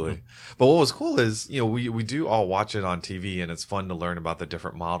 absolutely. But what was cool is, we do all watch it on TV, and it's fun to learn about the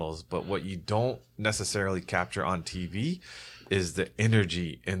different models. But what you don't necessarily capture on TV is the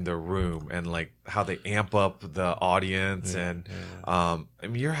energy in the room and like how they amp up the audience. I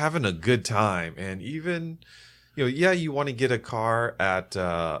mean, you're having a good time. And even, you want to get a car at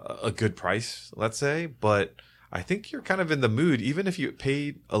a good price, let's say, but I think you're kind of in the mood. Even if you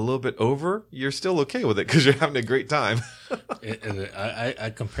paid a little bit over, you're still okay with it because you're having a great time.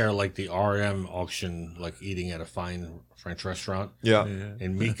 I compare like the RM auction, like eating at a fine French restaurant. Yeah.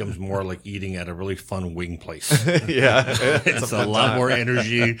 And Meekum's more like eating at a really fun wing place. Yeah. It's a lot more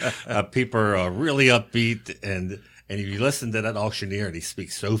energy. People are really upbeat. And if you listen to that auctioneer, and he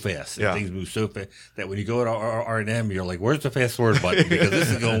speaks so fast, and things move so fast, that when you go to R&M, you're like, where's the fast forward button? Because this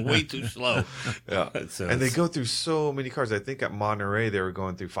is going way too slow. Yeah. And they go through so many cars. I think at Monterey, they were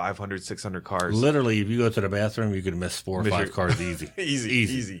going through 500, 600 cars. Literally, if you go to the bathroom, you could miss 4 or 5 cars easy.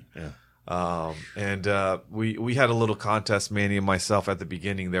 Easy. Yeah. We had a little contest, Manny and myself, at the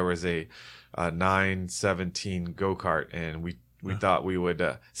beginning. There was a 917 go-kart, and we thought we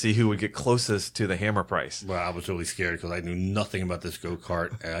would see who would get closest to the hammer price. Well, I was really scared because I knew nothing about this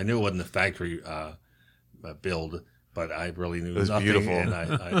go-kart. I knew it wasn't a factory build, but I really knew nothing. It was beautiful. And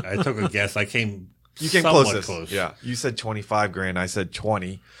I took a guess. You came closest. Close. Yeah. You said 25 grand. I said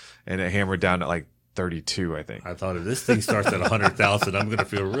 20, and it hammered down at like 32, I think. I thought if this thing starts at 100,000, I'm going to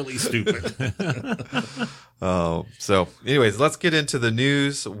feel really stupid. So anyways, let's get into the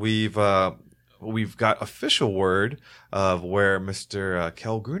news. We've got official word of where Mr.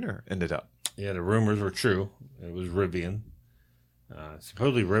 Kel Gruner ended up. Yeah, the rumors were true. It was Rivian.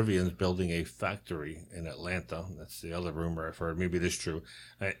 Supposedly Rivian's building a factory in Atlanta. That's the other rumor I've heard. Maybe it is true.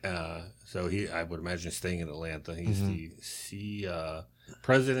 So I would imagine staying in Atlanta. He's the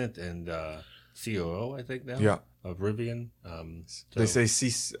president and COO, I think now. Yeah. Of Rivian. They say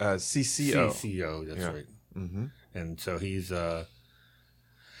CCO. CCO, that's right. Mm-hmm. And so he's.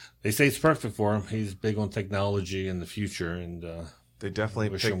 They say it's perfect for him. He's big on technology in the future, and they definitely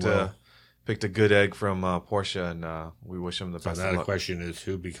picked a good egg from Porsche, and we wish him the best. Now the question is,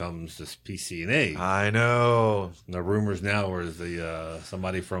 who becomes this PCNA? I know. And the rumors now is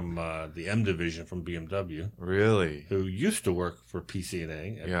somebody from the M division from BMW, really, who used to work for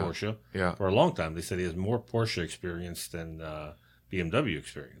PCNA at Porsche for a long time. They said he has more Porsche experience than BMW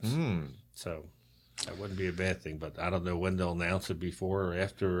experience. So. That wouldn't be a bad thing, but I don't know when they'll announce it, before or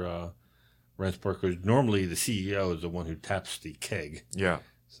after Rennsport, because normally the CEO is the one who taps the keg. Yeah.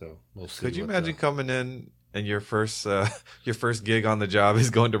 So we'll see. Could you imagine coming in and your first gig on the job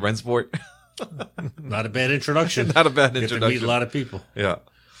is going to Rennsport? Not a bad introduction. Not a bad Get introduction. to meet a lot of people. Yeah.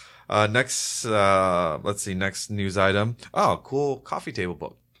 Next, let's see. Next news item. Oh, cool coffee table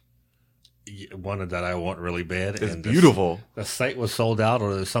book. One that I want really bad. It's beautiful. The site was sold out,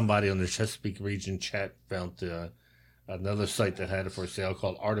 or somebody on the Chesapeake region chat found another site that had it for sale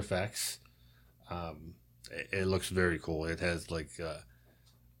called Artifacts. It looks very cool. It has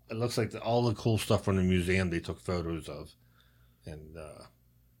it looks like all the cool stuff from the museum they took photos of, and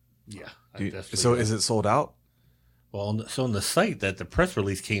so is it sold out? Well, so on the site that the press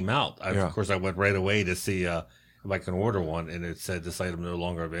release came out, of course I went right away to see if I can order one, and it said this item no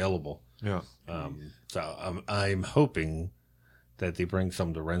longer available. Yeah. So I'm hoping that they bring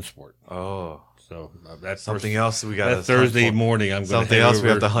some to Rennsport. Oh. So that's something else we got. That Thursday morning, I'm going to we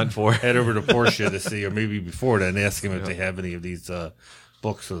have to hunt for. Head over to Porsche to see, or maybe before that, and ask them if they have any of these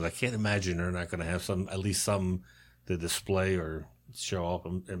books. So I can't imagine they're not going to have at least some to display or show off.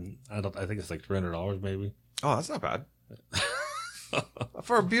 And I think it's like $300 maybe. Oh, that's not bad.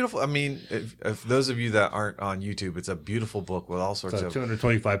 For a beautiful, I mean, if those of you that aren't on YouTube, it's a beautiful book with all sorts of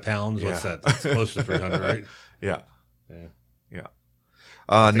 225 pounds. What's that? That's close to 300, right? Yeah.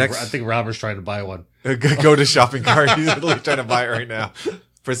 I think Robert's trying to buy one. Go to shopping cart. He's literally trying to buy it right now.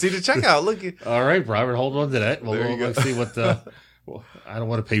 Proceed to checkout. Look. All right, Robert, hold on to that. Let's see what I don't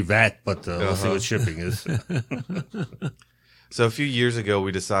want to pay VAT, but we'll see what shipping is. So a few years ago,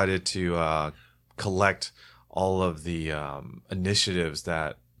 we decided to collect all of the initiatives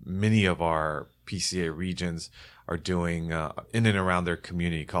that many of our PCA regions are doing in and around their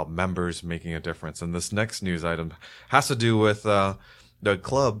community, called Members Making a Difference. And this next news item has to do with the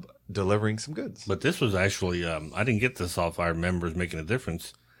club delivering some goods. But this was actually, I didn't get this off our Members Making a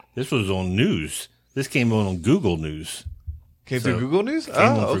Difference. This was on news. This came on Google News. Came through Google News? Came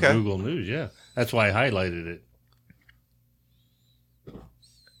on through Google News, yeah. That's why I highlighted it.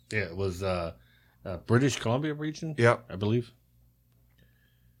 Yeah, it was British Columbia region, I believe.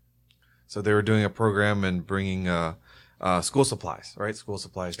 So they were doing a program and bringing school supplies, right? School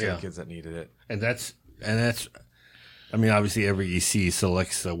supplies to the kids that needed it. And that's. I mean, obviously, every EC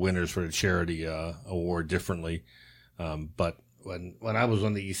selects winners for the charity award differently. But when I was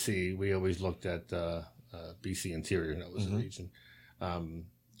on the EC, we always looked at BC Interior, that was the region.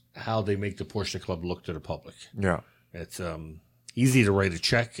 How they make the Porsche Club look to the public. Yeah. It's easy to write a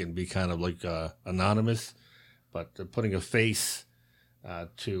check and be kind of like anonymous, but putting a face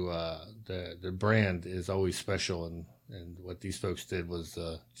to the brand is always special. And what these folks did was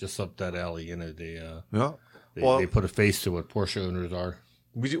just up that alley. You know, they put a face to what Porsche owners are.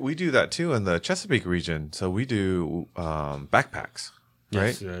 We do that too in the Chesapeake region. So we do backpacks,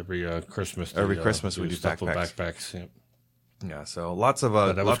 right? Yes, every Christmas. Every Christmas we do stuff with backpacks. backpacks. Yeah. Yeah, so lots of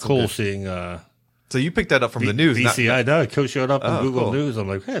But that was lots cool of seeing. So you picked that up from the news. BCI, no, Coach showed up on Google cool. News. I'm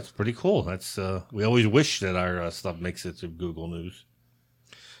like, hey, it's pretty cool. That's we always wish that our stuff makes it to Google News.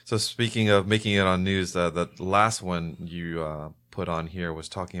 So speaking of making it on news, the last one you put on here was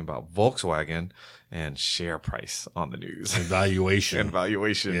talking about Volkswagen and share price on the news. And valuation. And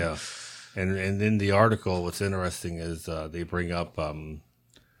valuation. Yeah. And in the article, what's interesting is they bring up,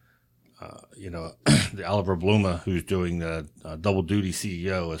 the Oliver Blume, who's doing the double duty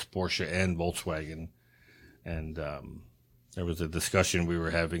CEO as Porsche and Volkswagen. And there was a discussion we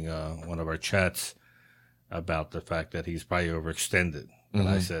were having one of our chats about the fact that he's probably overextended. And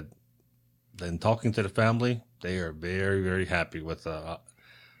I said, then talking to the family, they are very, very happy with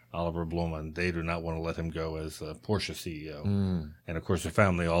Oliver Blume, and they do not want to let him go as Porsche CEO. And of course, the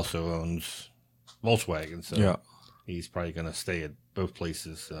family also owns Volkswagen, so he's probably going to stay at both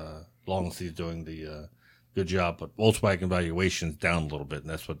places as long as he's doing the good job. But Volkswagen valuation's down a little bit, and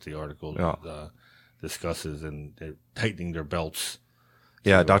that's what the article discusses, and they're tightening their belts.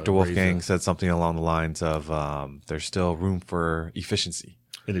 Yeah, Dr. Wolfgang said something along the lines of there's still room for efficiency.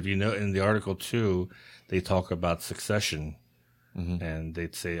 And if you know, in the article too, they talk about succession, and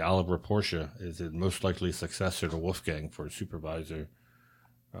they'd say Oliver Porsche is the most likely successor to Wolfgang for supervisor,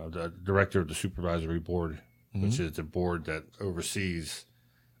 the director of the supervisory board, which is the board that oversees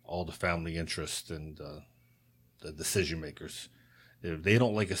all the family interests and the decision makers. If they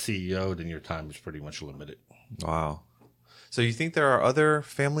don't like a CEO, then your time is pretty much limited. Wow. So you think there are other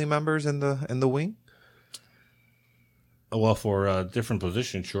family members in the wing? Well, for different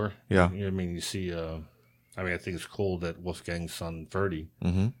positions, sure. Yeah. I mean, you see, I think it's cool that Wolfgang's son, Ferdy,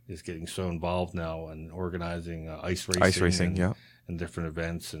 is getting so involved now in organizing ice racing. And different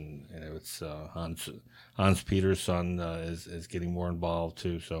events. And it's Hans Peter's son is getting more involved,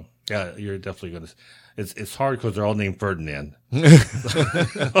 too. So, yeah, you're definitely going to – it's hard because they're all named Ferdinand. So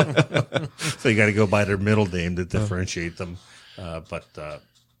you got to go by their middle name to differentiate them.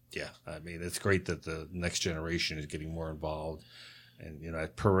 Yeah, I mean, it's great that the next generation is getting more involved. And,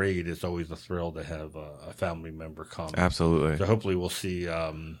 at parade, it's always a thrill to have a family member come. Absolutely. So hopefully we'll see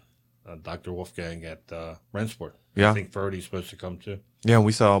Dr. Wolfgang at Rennsport. Yeah. I think Ferdy's supposed to come too. Yeah,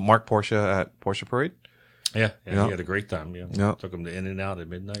 we saw Mark Porsche at Porsche Parade. Yeah. He had a great time. Yeah. Took him to In and Out at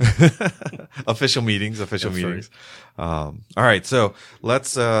midnight. Official meetings. That's Right. All right, so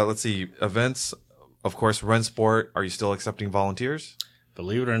let's see events. Of course, Rennsport. Are you still accepting volunteers?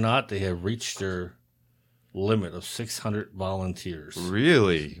 Believe it or not, they have reached their limit of 600 volunteers.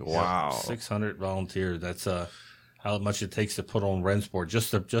 Really? Wow. 600 volunteers. That's how much it takes to put on Rennsport.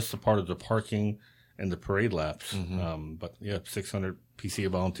 Just a part of the parking and the parade laps. But yeah, 600 PCA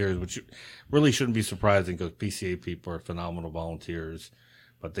volunteers, which really shouldn't be surprising because PCA people are phenomenal volunteers.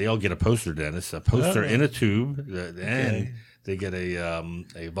 But they all get a poster, Dennis, a poster in a tube, and they get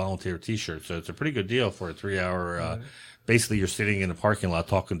a volunteer T-shirt. So it's a pretty good deal for a 3-hour. Basically, you're sitting in the parking lot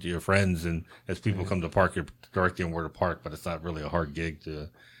talking to your friends, and as people come to park, you're directing them where to park. But it's not really a hard gig to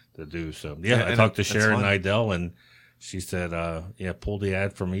do. So yeah, I talked to Sharon Nidell, and she said, pull the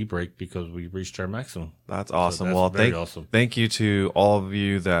ad from eBrake because we reached our maximum. That's awesome. So that's awesome. Thank you to all of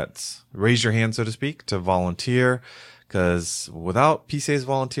you that raised your hand, so to speak, to volunteer. Because without PCA's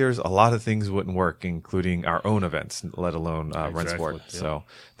volunteers, a lot of things wouldn't work, including our own events, let alone Rennsport. Yeah. So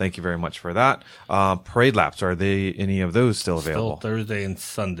thank you very much for that. Parade laps, are any of those still available? Still Thursday and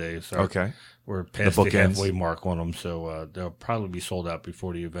Sunday. So okay. We're past the halfway mark on them, so they'll probably be sold out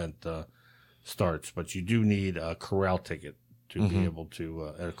before the event starts. But you do need a corral ticket to be able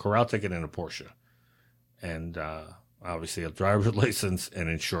to a corral ticket and a Porsche, and obviously a driver's license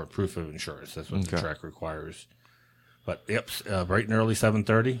and proof of insurance. That's what the track requires. But bright and early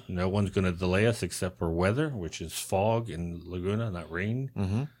 7:30. No one's going to delay us except for weather, which is fog in Laguna, not rain.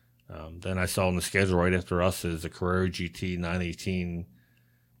 Then I saw on the schedule right after us is the Carrera GT 918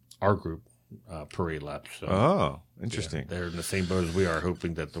 R Group parade lap. So, interesting. They're in the same boat as we are,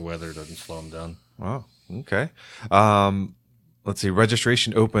 hoping that the weather doesn't slow them down. Wow. Okay. Let's see.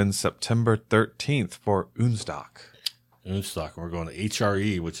 Registration opens September 13th for Unstock. Unstock. We're going to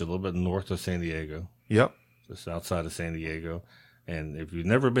HRE, which is a little bit north of San Diego. Yep. Just outside of San Diego. And if you've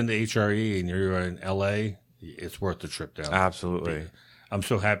never been to HRE and you're in LA, it's worth the trip down. Absolutely. I'm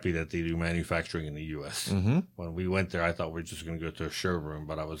so happy that they do manufacturing in the U.S. Mm-hmm. When we went there, I thought we were just going to go to a showroom,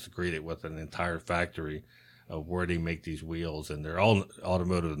 but I was greeted with an entire factory of where they make these wheels, and they're all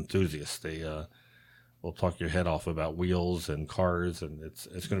automotive enthusiasts. They will talk your head off about wheels and cars, and it's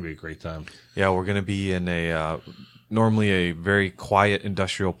going to be a great time. Yeah, we're going to be in a normally a very quiet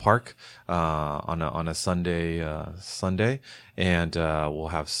industrial park on a Sunday, and we'll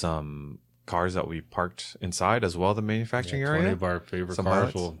have some cars that we parked inside as well, the manufacturing area. 20 of our favorite Some cars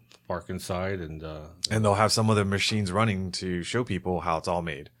highlights. will park inside, and they'll have some of the machines running to show people how it's all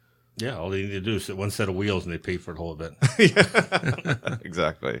made. yeah, all they need to do is one set of wheels, and they pay for the whole event.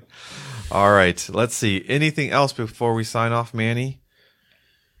 Exactly. All right, let's see. Anything else before we sign off, Manny?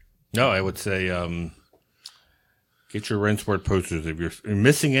 No, I would say get your Rennsport posters. If you're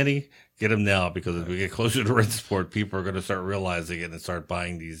missing any, get them now, because as we get closer to Rennsport, people are going to start realizing it and start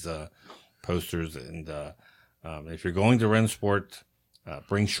buying these posters. And if you're going to Rennsport,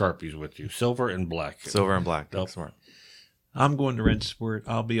 bring Sharpies with you, silver and black. Silver and black. Yep. Smart. I'm going to Rennsport.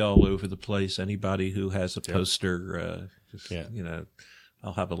 I'll be all over the place. Anybody who has a poster,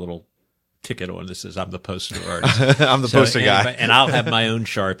 I'll have a little ticket on that says I'm the poster artist. I'm the poster guy. And I'll have my own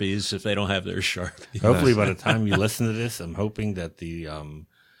Sharpies if they don't have their Sharpies. Hopefully, by the time you listen to this, I'm hoping that the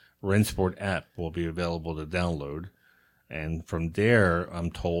Rennsport app will be available to download. And from there,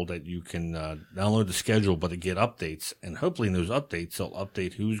 I'm told that you can download the schedule, but to get updates. And hopefully in those updates, they'll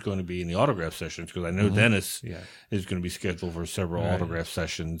update who's going to be in the autograph sessions, because I know Dennis is going to be scheduled for several autograph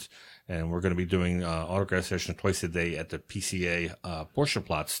sessions. And we're going to be doing autograph sessions twice a day at the PCA Porsche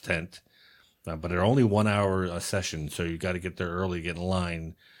Platz tent. But they're only 1 hour sessions, so you got to get there early, get in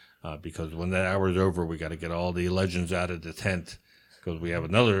line, because when that hour is over, we got to get all the legends out of the tent, because we have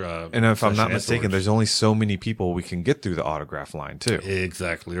another. And if I'm not mistaken, afterwards. there's only so many people we can get through the autograph line too.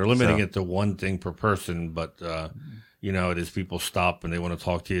 Exactly. They're limiting it to one thing per person, but it is people stop and they want to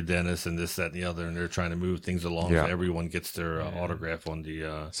talk to you, Dennis, and this, that, and the other, and they're trying to move things along so everyone gets their autograph on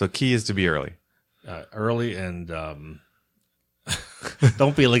the. So key is to be early. Early and.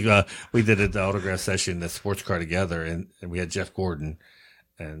 Don't be like we did at the autograph session at Sports Car Together, and we had Jeff Gordon,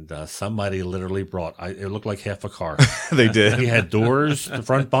 and somebody literally brought. It looked like half a car. They did. He had doors, the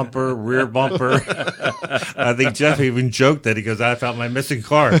front bumper, rear bumper. I think Jeff even joked that he goes, "I found my missing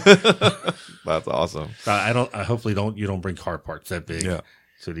car." That's awesome. Hopefully, you don't bring car parts that big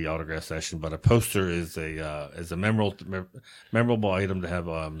to the autograph session. But a poster is a memorable item to have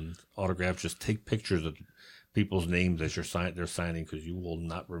autographs. Just take pictures of people's names as they're signing, because you will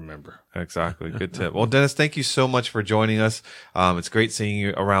not remember. Exactly. Good tip. Well, Dennis, thank you so much for joining us. It's great seeing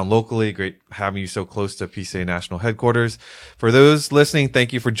you around locally. Great having you so close to PCA National Headquarters. For those listening,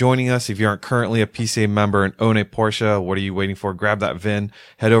 thank you for joining us. If you aren't currently a PCA member and own a Porsche, what are you waiting for? Grab that VIN,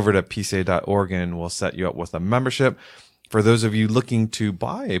 head over to pca.org, and we'll set you up with a membership. For those of you looking to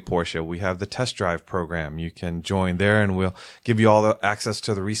buy a Porsche, we have the test drive program. You can join there, and we'll give you all the access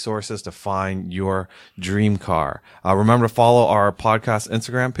to the resources to find your dream car. Remember to follow our podcast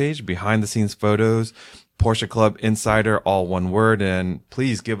Instagram page, behind the scenes photos, Porsche Club Insider, all one word. And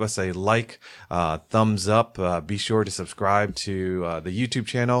please give us a like, thumbs up. Be sure to subscribe to the YouTube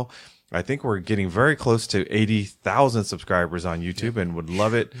channel. I think we're getting very close to 80,000 subscribers on YouTube, and would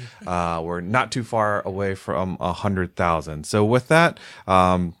love it. We're not too far away from 100,000. So with that,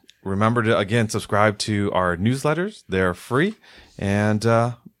 remember to, again, subscribe to our newsletters. They're free. And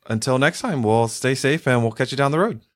until next time, we'll stay safe, and we'll catch you down the road.